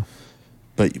color. Yeah.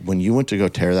 But when you went to go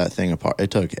tear that thing apart,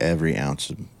 it took every ounce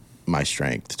of my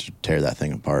strength to tear that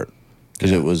thing apart.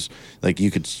 Because it was like you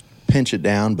could pinch it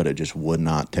down, but it just would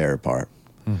not tear apart.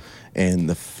 And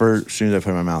as soon as I put it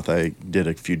in my mouth, I did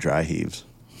a few dry heaves.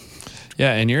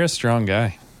 Yeah, and you're a strong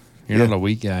guy. You're not a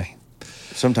weak guy.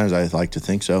 Sometimes I like to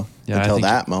think so. Yeah, Until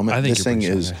that moment, I think this thing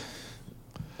is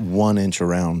 1 inch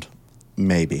around,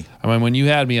 maybe. I mean, when you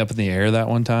had me up in the air that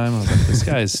one time, I was like, this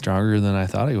guy is stronger than I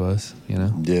thought he was,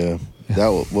 Yeah.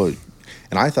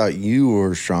 And I thought you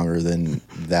were stronger than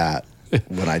that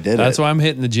when I did it. That's why I'm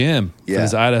hitting the gym for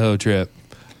this Idaho trip.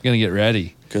 I'm going to get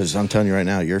ready. Because I'm telling you right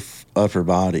now, your upper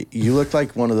body, you look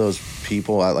like one of those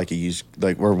people at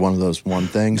we're one of those one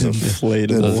things,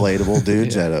 inflatable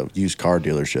dudes at a used car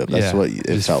dealership. That's what it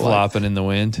just felt like. Flopping in the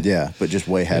wind. Yeah, but just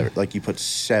way heavier. Like you put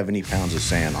 70 pounds of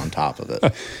sand on top of it.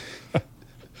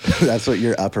 That's what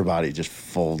your upper body just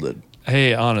folded.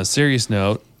 Hey, on a serious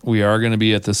note, we are going to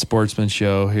be at the Sportsman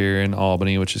Show here in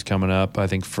Albany, which is coming up, I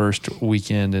think, first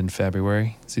weekend in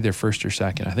February. It's either first or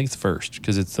second. I think it's first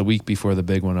because it's the week before the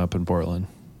big one up in Portland.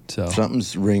 So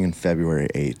something's ringing February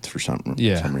 8th for some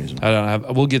reason. I don't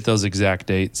have. We'll get those exact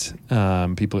dates.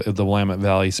 People at the Willamette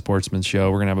Valley Sportsman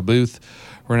Show. We're going to have a booth.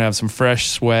 We're going to have some fresh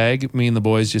swag. Me and the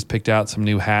boys just picked out some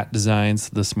new hat designs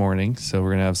this morning. So we're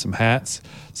going to have some hats,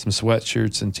 some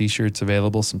sweatshirts and T-shirts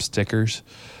available, some stickers.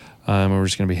 We're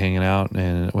just going to be hanging out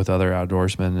and with other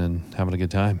outdoorsmen and having a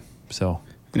good time. So,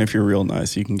 and if you're real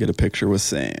nice, you can get a picture with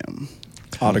Sam.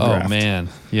 Autographed. Oh, man.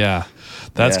 Yeah.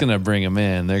 That's going to bring them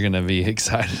in. They're going to be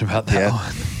excited about that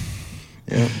one.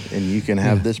 Yeah, and you can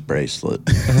have this bracelet.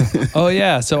 Oh,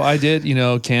 yeah. So I did,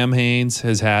 Cam Haynes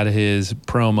has had his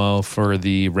promo for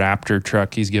the Raptor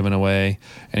truck he's giving away,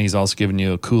 and he's also giving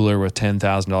you a cooler with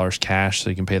 $10,000 cash so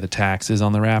you can pay the taxes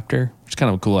on the Raptor, which is kind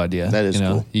of a cool idea. That is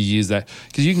cool. You use that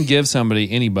because you can give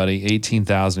anybody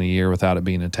 $18,000 a year without it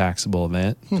being a taxable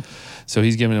event. So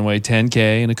he's giving away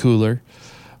 $10K in a cooler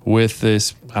with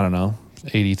this, I don't know,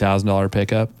 $80,000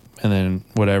 pickup. And then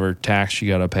whatever tax you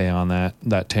got to pay on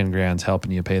that 10 grand's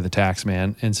helping you pay the tax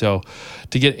man. And so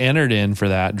to get entered in for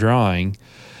that drawing,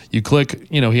 you click,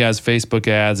 he has Facebook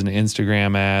ads and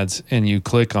Instagram ads, and you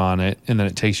click on it, and then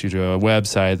it takes you to a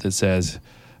website that says,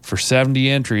 for 70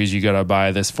 entries, you got to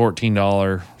buy this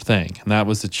 $14 thing. And that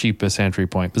was the cheapest entry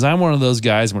point. Because I'm one of those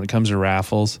guys when it comes to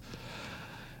raffles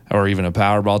or even a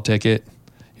Powerball ticket,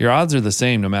 your odds are the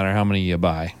same no matter how many you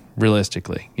buy,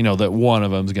 realistically. That one of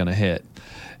them's going to hit.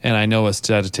 And I know a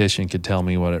statistician could tell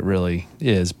me what it really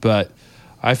is, but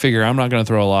I figure I'm not going to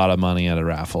throw a lot of money at a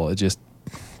raffle. It's just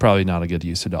probably not a good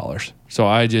use of dollars. So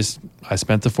I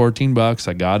spent the $14.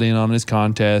 I got in on his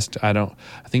contest. I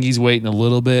think he's waiting a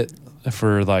little bit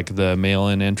for like the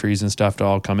mail-in entries and stuff to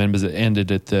all come in because it ended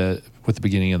with the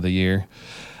beginning of the year.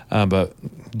 But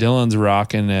Dylan's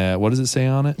rocking. What does it say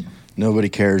on it? Nobody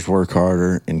cares, work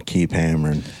harder, and keep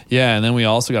hammering. Yeah, and then we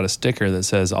also got a sticker that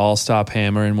says, I'll stop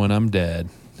hammering when I'm dead.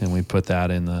 And we put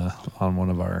that on one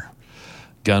of our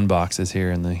gun boxes here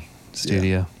in the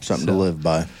studio. Yeah, something to live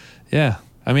by. Yeah.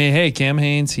 I mean, hey, Cam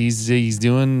Haynes, he's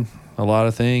doing a lot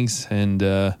of things and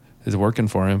it's working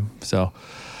for him. So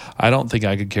I don't think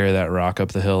I could carry that rock up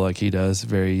the hill like he does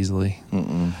very easily.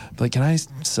 But can I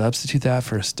substitute that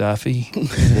for a stuffy?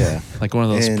 Yeah. Like one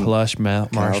of those plush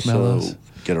marshmallows? Also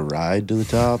get a ride to the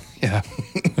top? Yeah.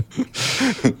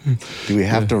 Do we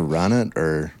have to run it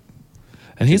or...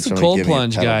 And he's a cold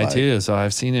plunge guy too, so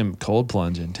I've seen him cold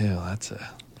plunging too.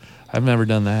 I've never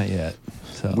done that yet.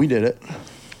 So we did it.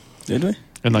 Did we?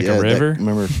 In a river?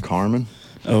 Remember Carmen?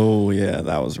 Oh yeah,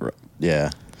 that was right.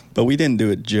 Yeah, but we didn't do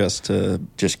it just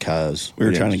cause we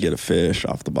were trying to get a fish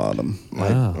off the bottom.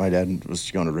 My dad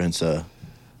was going to rinse a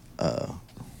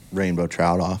rainbow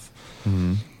trout off,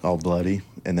 all bloody,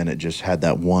 and then it just had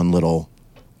that one little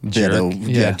jerk.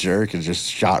 Jerk. It just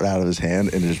shot out of his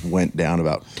hand and it just went down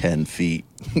about 10 feet.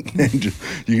 And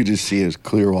you could just see it was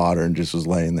clear water and just was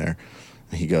laying there.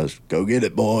 And he goes, "Go get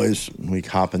it, boys." And we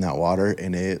hop in that water,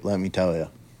 and let me tell you,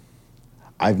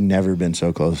 I've never been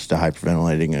so close to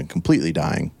hyperventilating and completely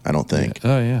dying, I don't think.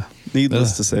 Oh, yeah.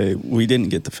 Needless to say, we didn't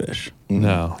get the fish.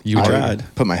 No. I tried.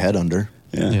 Put my head under.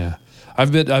 Yeah.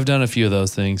 I've done a few of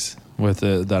those things with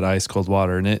that ice cold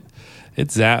water, and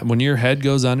it's that when your head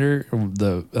goes under,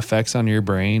 the effects on your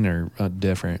brain are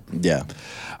different. Yeah.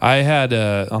 I had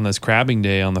on this crabbing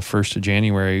day on the 1st of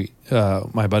January,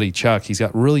 my buddy Chuck, he's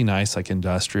got really nice like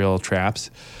industrial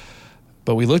traps,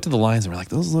 but we looked at the lines and we're like,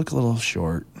 those look a little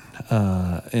short.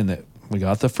 And that we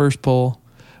got the first pull,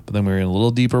 but then we were in a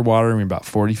little deeper water, and we were about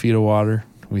 40 feet of water.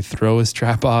 We throw his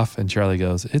trap off, and Charlie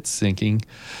goes, "It's sinking."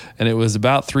 And it was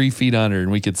about 3 feet under,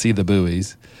 and we could see the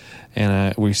buoys.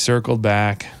 And we circled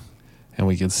back, and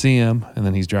we could see him. And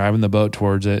then he's driving the boat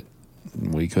towards it.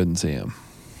 And we couldn't see him.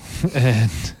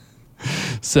 And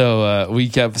so we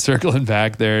kept circling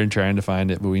back there and trying to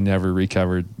find it, but we never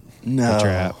recovered the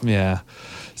trap. Yeah.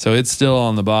 So it's still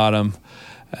on the bottom.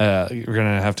 We're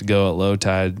going to have to go at low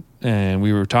tide. And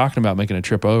we were talking about making a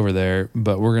trip over there,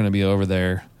 but we're going to be over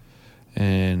there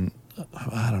in,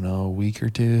 I don't know, a week or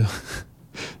two.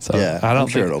 So yeah, I'm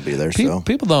sure it'll be there.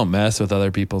 People don't mess with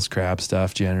other people's crab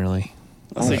stuff generally.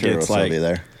 Unless I'm it sure gets it'll still be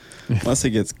there. Unless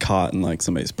it gets caught in like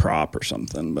somebody's prop or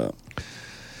something, but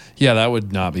yeah, that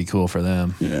would not be cool for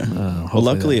them. Yeah. Well,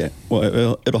 luckily,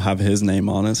 it'll have his name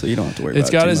on it, so you don't have to worry. It's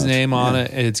about got it his much. name on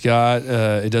it. It's got.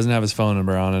 It doesn't have his phone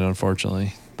number on it,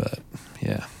 unfortunately. But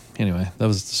yeah. Anyway, that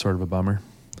was sort of a bummer.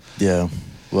 Yeah.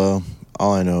 Well,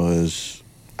 all I know is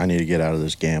I need to get out of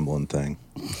this gambling thing.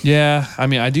 Yeah, I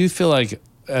mean, I do feel like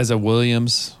as a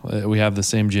Williams, we have the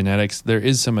same genetics. There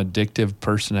is some addictive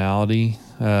personality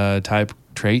type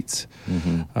traits.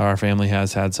 Mm-hmm. Our family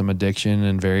has had some addiction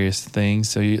and various things,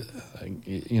 so you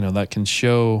know that can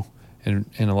show in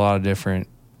a lot of different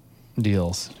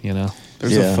deals. You know,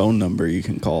 there's a phone number you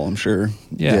can call. I'm sure.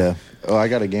 Yeah. Oh, I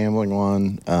got a gambling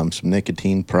one. Some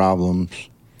nicotine problems.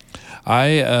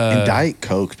 And Diet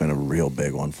Coke's been a real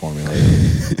big one for me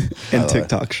lately. And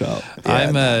TikTok shop.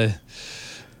 Yeah,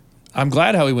 I'm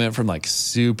glad how we went from like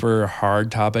super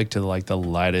hard topic to like the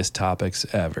lightest topics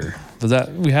ever. Was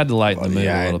that we had to lighten the mood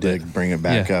a little bit. I did bring it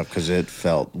back up because it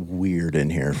felt weird in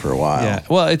here for a while. Yeah,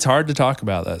 well, it's hard to talk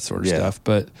about that sort of stuff,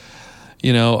 but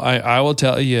you know, I will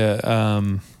tell you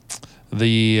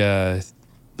the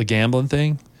gambling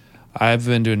thing. I've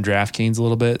been doing DraftKings a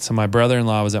little bit. So my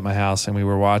brother-in-law was at my house and we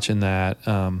were watching that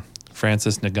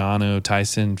Francis Ngannou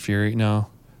Tyson Fury. No,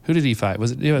 who did he fight?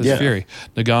 Was it Fury?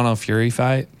 Ngannou Fury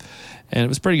fight. And it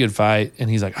was a pretty good fight. And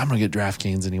he's like, I'm going to get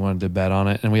DraftKings. And he wanted to bet on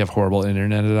it. And we have horrible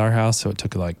internet at our house. So it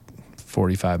took like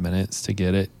 45 minutes to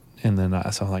get it. And then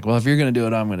so I'm like, well, if you're going to do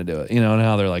it, I'm going to do it. You know, and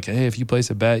how they're like, hey, if you place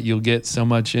a bet, you'll get so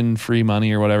much in free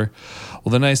money or whatever.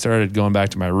 Well, then I started going back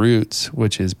to my roots,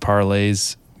 which is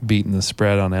parlays, beating the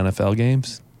spread on NFL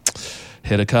games.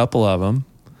 Hit a couple of them.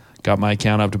 Got my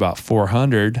account up to about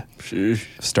 400. Sheesh.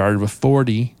 Started with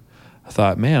 40. I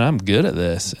thought, man, I'm good at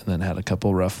this. And then had a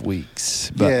couple rough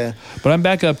weeks. But I'm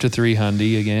back up to 300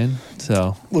 again.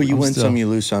 So well, you win some, you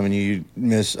lose some, and you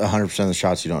miss 100% of the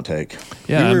shots you don't take.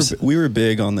 Yeah, we were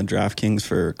big on the DraftKings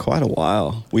for quite a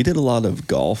while. We did a lot of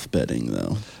golf betting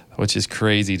though. Which is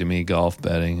crazy to me, golf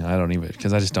betting. I don't even,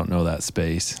 because I just don't know that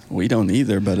space. We don't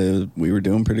either, but we were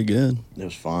doing pretty good. It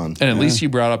was fun. And at least you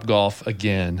brought up golf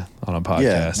again on a podcast.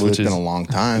 Yeah, well, it's been a long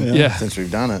time since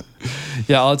we've done it.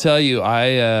 Yeah, I'll tell you,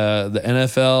 the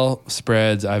NFL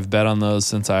spreads, I've bet on those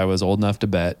since I was old enough to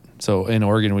bet. So in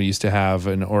Oregon, we used to have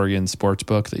an Oregon sports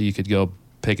book that you could go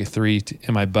pick a three.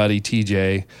 And my buddy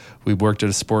TJ, we worked at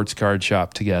a sports card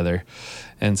shop together.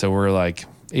 And so we're like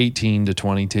 18 to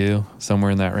 22, somewhere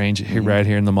in that range, right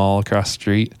here in the mall across the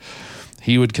street.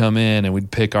 He would come in and we'd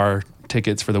pick our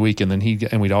tickets for the week, and then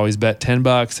we'd always bet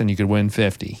 $10 and you could win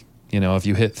 50, you know, if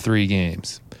you hit 3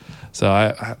 games. So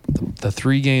the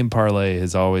 3-game parlay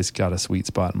has always got a sweet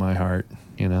spot in my heart,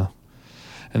 you know.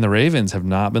 And the Ravens have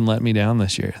not been letting me down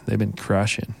this year. They've been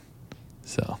crushing.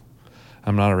 So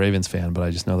I'm not a Ravens fan, but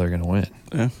I just know they're going to win.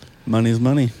 Yeah, money's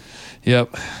money.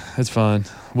 Yep, it's fun.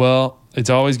 Well, it's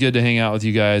always good to hang out with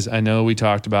you guys. I know we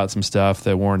talked about some stuff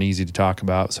that weren't easy to talk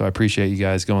about, so I appreciate you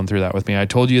guys going through that with me. I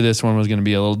told you this one was going to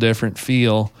be a little different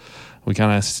feel. We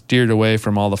kind of steered away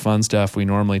from all the fun stuff we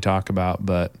normally talk about,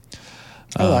 but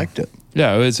I liked it.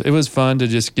 Yeah, it was fun to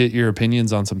just get your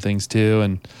opinions on some things too.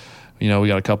 And you know, we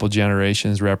got a couple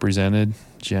generations represented,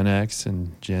 Gen X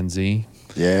and Gen Z.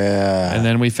 Yeah. And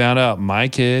then we found out my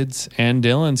kids and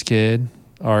Dylan's kid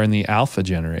are in the Alpha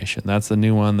generation. That's the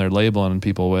new one they're labeling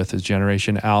people with, is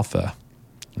Generation Alpha.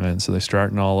 And so they're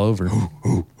starting all over.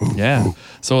 Yeah.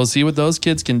 So we'll see what those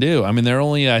kids can do. I mean, they're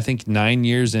only, I think, 9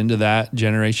 years into that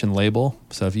generation label.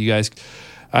 So if you guys,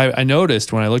 I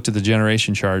noticed when I looked at the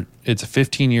generation chart, it's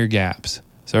 15-year gaps.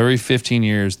 So every 15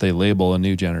 years, they label a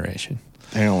new generation.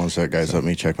 Hang on one sec, guys. Let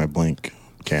me check my blink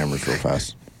cameras real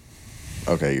fast.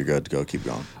 Okay, you're good to go. Keep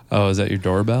going. Oh, is that your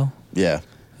doorbell? Yeah.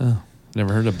 Oh,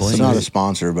 never heard of Blink. It's not a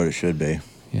sponsor, but it should be.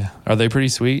 Yeah. Are they pretty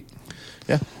sweet?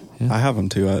 Yeah. I have them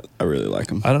too. I really like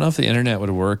them. I don't know if the internet would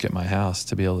work at my house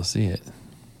to be able to see it.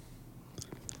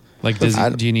 Like,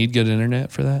 do you need good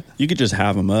internet for that? You could just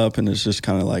have them up, and it's just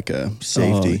kind of like a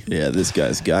safety. Oh, yeah, this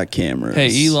guy's got cameras.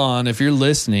 Hey, Elon, if you're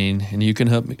listening and you can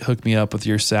hook me up with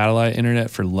your satellite internet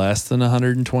for less than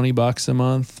 $120 a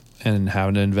month and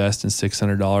having to invest in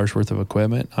 $600 worth of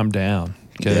equipment, I'm down.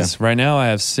 Because right now I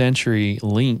have Century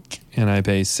Link and I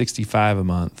pay $65 a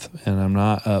month, and I'm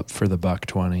not up for the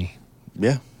 $120.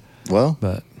 Yeah. Well,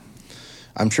 but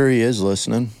I'm sure he is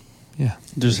listening. Yeah,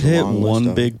 just hit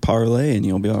one big parlay and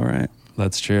you'll be all right.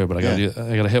 That's true, but I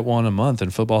gotta hit one a month,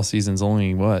 and football season's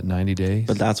only 90 days.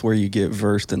 But that's where you get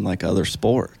versed in like other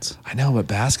sports. I know, but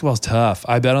basketball's tough.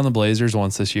 I bet on the Blazers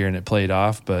once this year and it played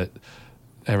off, but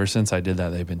ever since I did that,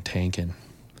 they've been tanking.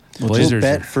 Blazers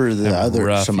bet for the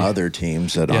other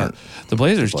teams that aren't. The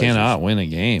Blazers cannot win a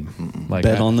game. Like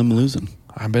bet on them losing.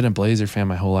 I've been a Blazer fan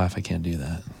my whole life. I can't do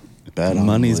that. Bet on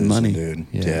money's losing, money, dude.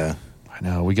 Yeah. I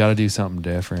know. We got to do something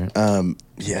different.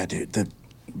 Yeah, dude. The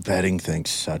betting thing's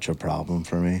such a problem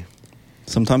for me.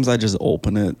 Sometimes I just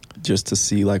open it just to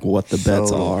see like what the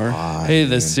bets are. Hey,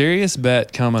 the serious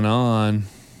bet coming on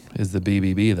is the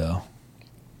BBB though.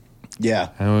 Yeah.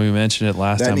 And we mentioned it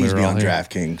last time we were on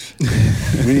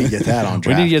DraftKings. We need to get that on DraftKings.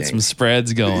 We need to get some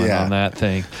spreads going on that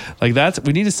thing. Like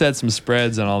we need to set some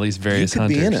spreads on all these various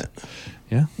hunters. You could be in it.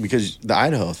 Yeah. Because the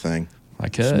Idaho thing. I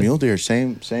could. Mule deer,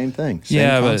 same thing.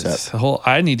 Same concept. But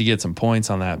I need to get some points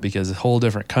on that because it's a whole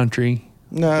different country.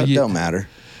 No, it don't matter.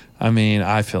 I mean,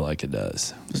 I feel like it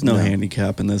does. There's no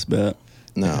handicap in this bet.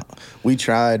 No, we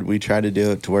tried to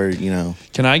do it to where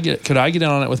Could I get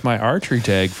on it with my archery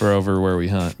tag for over where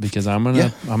we I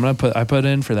put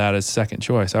in for that as second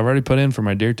choice. I've already put in for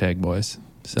my deer tag boys.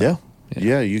 So,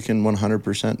 yeah, you can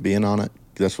 100% be in on it.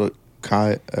 That's what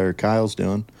Kyle's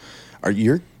doing.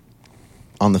 You're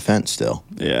on the fence still?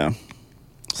 Yeah,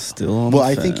 still on. Well,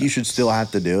 I think you should still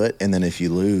have to do it, and then if you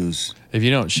lose, if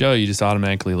you don't show, you just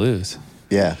automatically lose.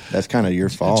 Yeah, that's kind of your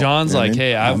fault. John's like,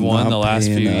 hey, I've won the last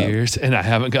few years, and I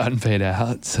haven't gotten paid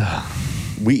out. So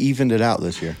we evened it out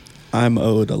this year. I'm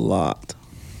owed a lot.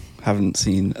 Haven't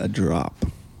seen a drop.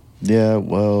 Yeah,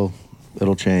 well,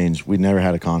 it'll change. We never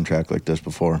had a contract like this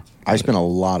before. I spent a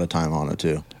lot of time on it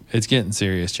too. It's getting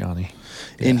serious, Johnny.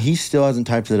 And he still hasn't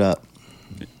typed it up.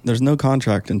 There's no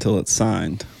contract until it's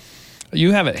signed.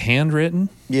 You have it handwritten?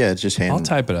 Yeah, it's just handwritten. I'll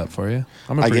type it up for you.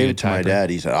 I gave it to my dad.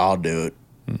 He said, I'll do it.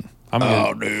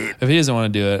 Dude. If he doesn't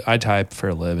want to do it, I type for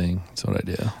a living. That's what I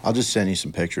do. I'll just send you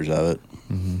some pictures of it.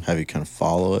 Have you kind of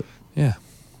follow it. Yeah.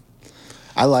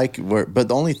 I like but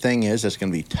the only thing is that's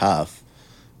going to be tough.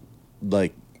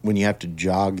 Like when you have to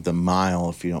jog the mile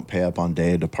if you don't pay up on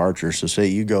day of departure. So say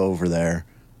you go over there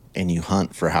and you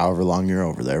hunt for however long you're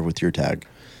over there with your tag.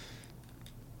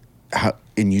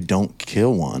 And you don't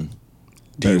kill one.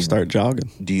 Do you start jogging?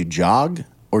 Do you jog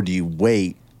or do you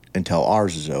wait until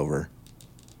ours is over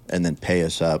and then pay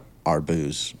us up our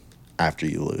booze after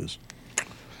you lose?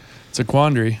 It's a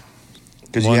quandary.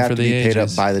 Because you have to be paid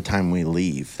up by the time we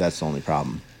leave. That's the only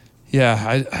problem.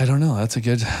 Yeah, I don't know. That's a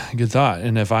good thought.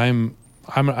 And if I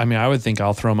would think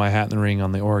I'll throw my hat in the ring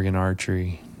on the Oregon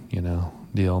archery,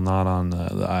 deal, not on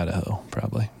the Idaho,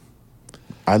 probably.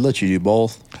 I'd let you do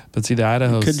both. But see, the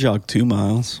Idaho could jog 2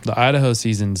 miles. The Idaho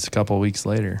season's a couple of weeks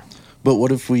later. But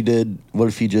what if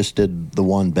he just did the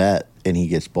one bet and he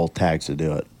gets both tags to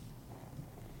do it?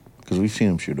 Because we've seen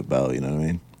him shoot a bow, you know what I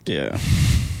mean? Yeah.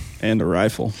 And a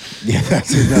rifle. Yeah,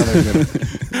 that's another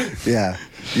good. Yeah,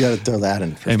 you got to throw that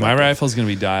in. Hey, my rifle's going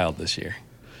to be dialed this year.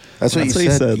 That's what you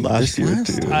said last year,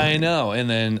 too. I know. And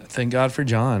then thank God for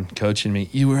John coaching me.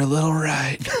 You were a little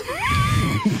right.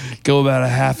 Go about a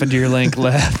half a deer length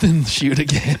left and shoot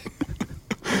again.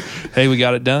 Hey, we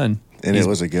got it done. And it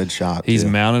was a good shot. He's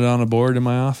mounted on a board in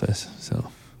my office. So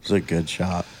it was a good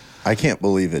shot. I can't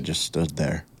believe it just stood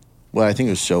there. Well, I think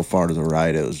it was so far to the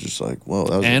right. It was just like, whoa,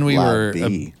 that was and a we were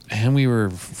B. And we were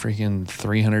freaking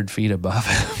 300 feet above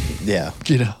him. Yeah.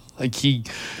 Like he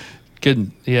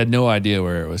had no idea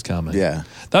where it was coming. Yeah.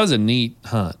 That was a neat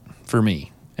hunt for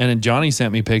me. And then Johnny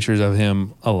sent me pictures of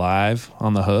him alive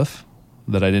on the hoof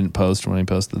that I didn't post when he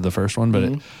posted the first one,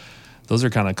 but those are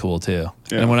kind of cool too.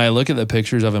 Yeah. And when I look at the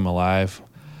pictures of him alive,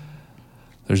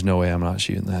 there's no way I'm not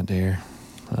shooting that deer.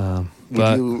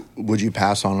 But would you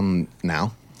pass on them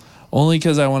now? only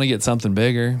because I want to get something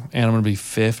bigger, and I'm going to be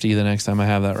 50 the next time I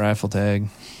have that rifle tag.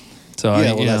 So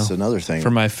Yeah, well, that's another thing.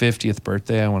 For my 50th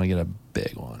birthday, I want to get a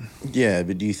big one. Yeah,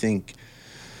 but do you think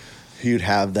you'd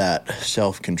have that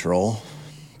self-control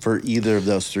for either of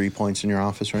those 3 points in your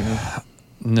office right now?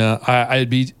 No, I'd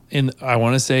be in. I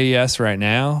want to say yes right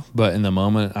now, but in the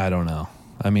moment, I don't know.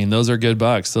 I mean, those are good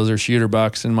bucks. Those are shooter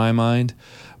bucks in my mind,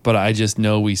 but I just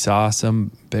know we saw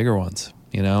some bigger ones.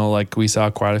 You know, like we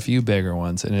saw quite a few bigger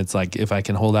ones, and it's like if I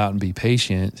can hold out and be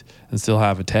patient and still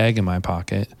have a tag in my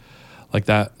pocket, like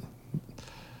that.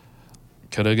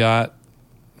 Could have got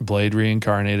Blade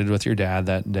reincarnated with your dad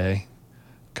that day.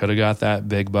 Could have got that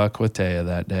big buck with Taya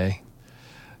that day.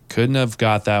 Couldn't have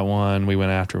got that one we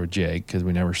went after with Jake because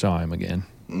we never saw him again.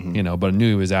 Mm-hmm. You know, but I knew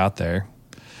he was out there.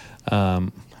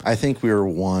 I think we were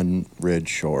one ridge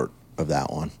short of that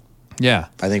one. Yeah.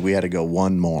 I think we had to go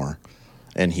one more,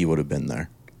 and he would have been there.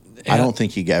 I don't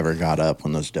think he ever got up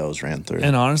when those does ran through.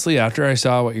 And honestly, after I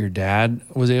saw what your dad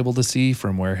was able to see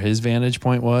from where his vantage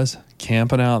point was,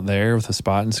 camping out there with a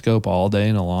spot and scope all day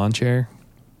in a lawn chair,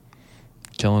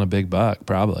 killing a big buck,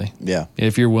 probably. Yeah.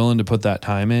 If you're willing to put that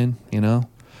time in, you know,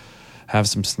 have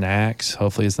some snacks.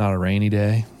 Hopefully it's not a rainy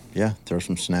day. Yeah, throw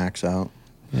some snacks out.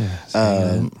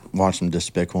 Yeah. Watch some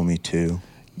Despicable Me 2.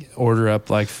 Order up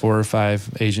like 4 or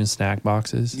 5 Asian snack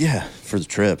boxes. Yeah, for the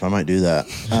trip. I might do that.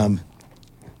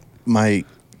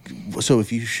 So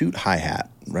if you shoot hi-hat,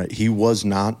 right, he was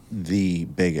not the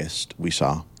biggest we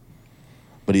saw,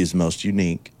 but he's the most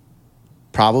unique,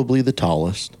 probably the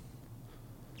tallest.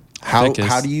 How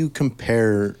do you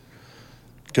compare?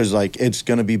 Because like it's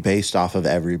going to be based off of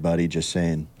everybody just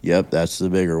saying, "Yep, that's the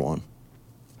bigger one."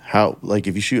 How, like,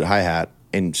 if you shoot hi-hat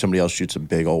and somebody else shoots a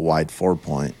big old wide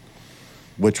 4-point,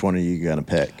 which one are you going to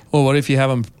pick? Well, what if you have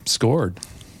them scored?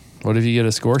 What if you get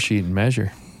a score sheet and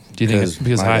measure? Do you think it's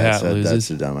because my dad hi-hat said loses? That's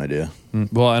a dumb idea.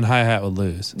 Well, and hi-hat would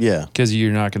lose. Yeah. Because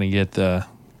you're not going to get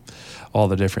all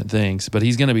the different things. But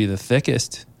he's going to be the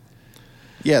thickest.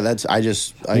 Yeah, where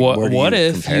do What you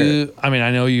if compare you, it? I mean,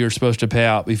 I know you're supposed to pay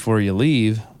out before you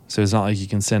leave, so it's not like you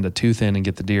can send a tooth in and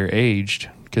get the deer aged.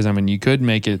 Because, I mean, you could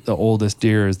make it the oldest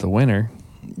deer is the winner.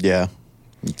 Yeah,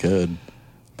 you could.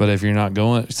 But if you're not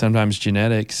going, sometimes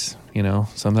genetics, you know,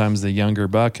 sometimes the younger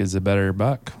buck is a better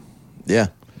buck. Yeah.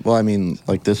 Well, I mean,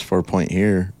 like this 4-point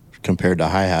here compared to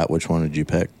hi-hat, which one would you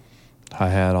pick?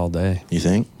 Hi-hat all day. You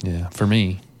think? Yeah, for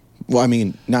me. Well, I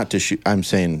mean, not to shoot. I'm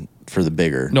saying for the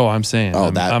bigger. No, I'm saying.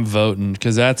 Oh, I'm voting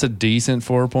because that's a decent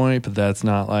 4-point, but that's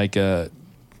not like a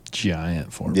giant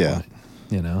 4-point. Yeah.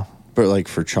 You know? But like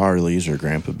for Charlie's or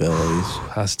Grandpa Billy's.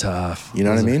 That's tough. You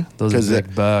know what I mean? Those are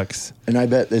big bucks. And I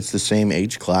bet it's the same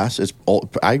age class.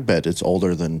 I bet it's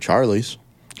older than Charlie's.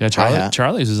 Yeah,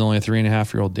 Charlie's is only a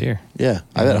 3.5-year-old deer. Yeah,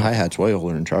 I bet hi-hat's way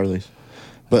older than Charlie's.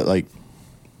 But like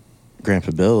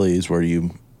Grandpa Billy's, where do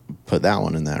you put that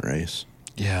one in that race?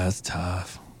 Yeah, that's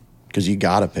tough. Because you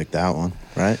got to pick that one,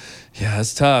 right? Yeah,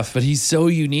 it's tough, but he's so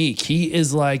unique. He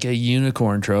is like a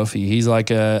unicorn trophy. He's like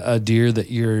a deer that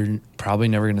you're probably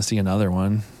never going to see another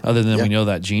one, other than we know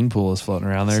that gene pool is floating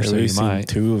around there, so you might.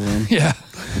 2 of them. Yeah.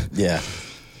 Yeah.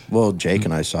 Well, Jake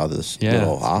and I saw this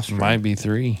little offspring. Might be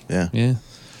 3. Yeah. Yeah.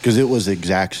 Because it was the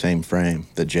exact same frame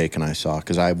that Jake and I saw,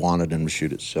 because I wanted him to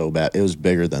shoot it so bad. It was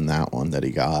bigger than that one that he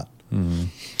got.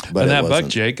 Mm-hmm. But and that wasn't.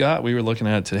 buck Jake got, we were looking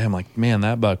at it today. I'm like, man,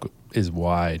 that buck is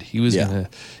wide. He was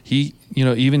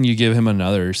even you give him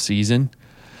another season.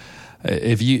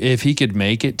 If he could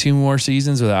make it 2 more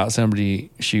seasons without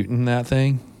somebody shooting that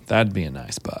thing, that'd be a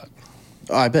nice buck.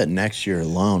 Oh, I bet next year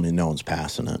alone, and no one's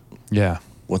passing it. Yeah.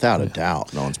 Without a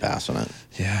doubt, no one's passing it.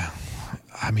 Yeah.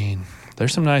 I mean,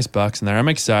 there's some nice bucks in there. I'm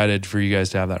excited for you guys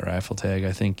to have that rifle tag.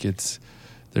 I think there's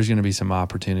going to be some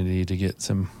opportunity to get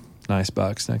some nice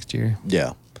bucks next year.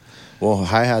 Yeah. Well,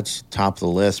 hi-hat's top of the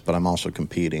list, but I'm also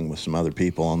competing with some other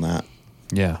people on that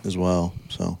as well.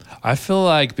 So I feel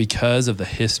like because of the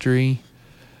history,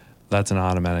 that's an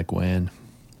automatic win.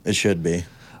 It should be.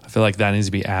 I feel like that needs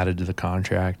to be added to the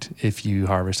contract. If you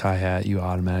harvest hi-hat, you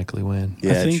automatically win.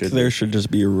 Yeah, I think there should just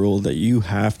be a rule that you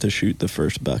have to shoot the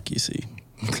first buck you see.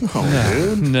 Oh,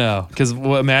 dude. No, because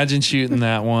imagine shooting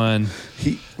that one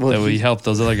we helped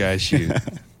those other guys shoot.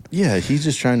 Yeah, he's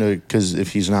just trying to, because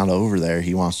if he's not over there,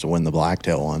 he wants to win the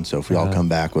blacktail one. So if we all come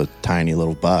back with tiny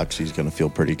little bucks, he's going to feel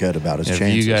pretty good about his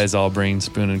chances. If you guys all bring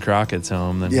Spoon and Crockett's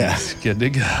home, then he's good to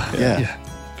go. Yeah.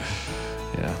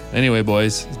 Anyway,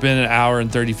 boys, it's been 1 hour and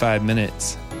 35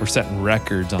 minutes. We're setting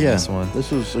records on this one.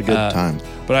 This was a good time.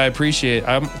 But I appreciate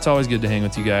it's always good to hang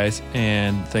with you guys.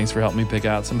 And thanks for helping me pick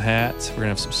out some hats. We're going to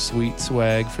have some sweet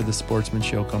swag for the Sportsman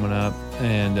Show coming up.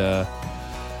 And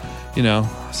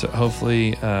so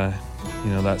hopefully,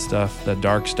 that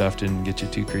dark stuff didn't get you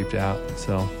too creeped out.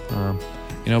 So,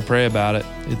 pray about it.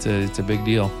 It's a big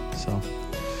deal. So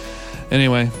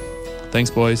anyway, thanks,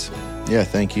 boys. Yeah,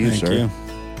 thank you, Thank sir. you.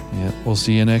 Yeah, we'll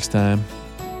see you next time.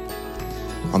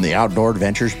 On the Outdoor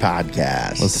Adventures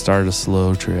Podcast. Let's start a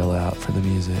slow trail out for the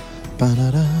music.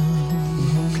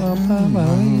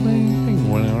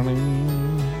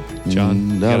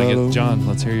 John, you gotta get John.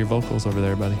 Let's hear your vocals over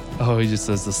there, buddy. Oh, he just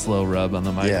does the slow rub on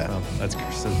the microphone. Yeah. That's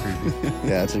so creepy.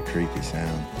 Yeah, it's a creepy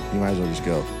sound. You might as well just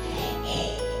go.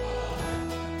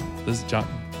 This is John.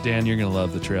 Dan, you're gonna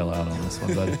love the trail out on this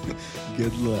one, buddy.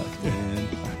 Good luck, man.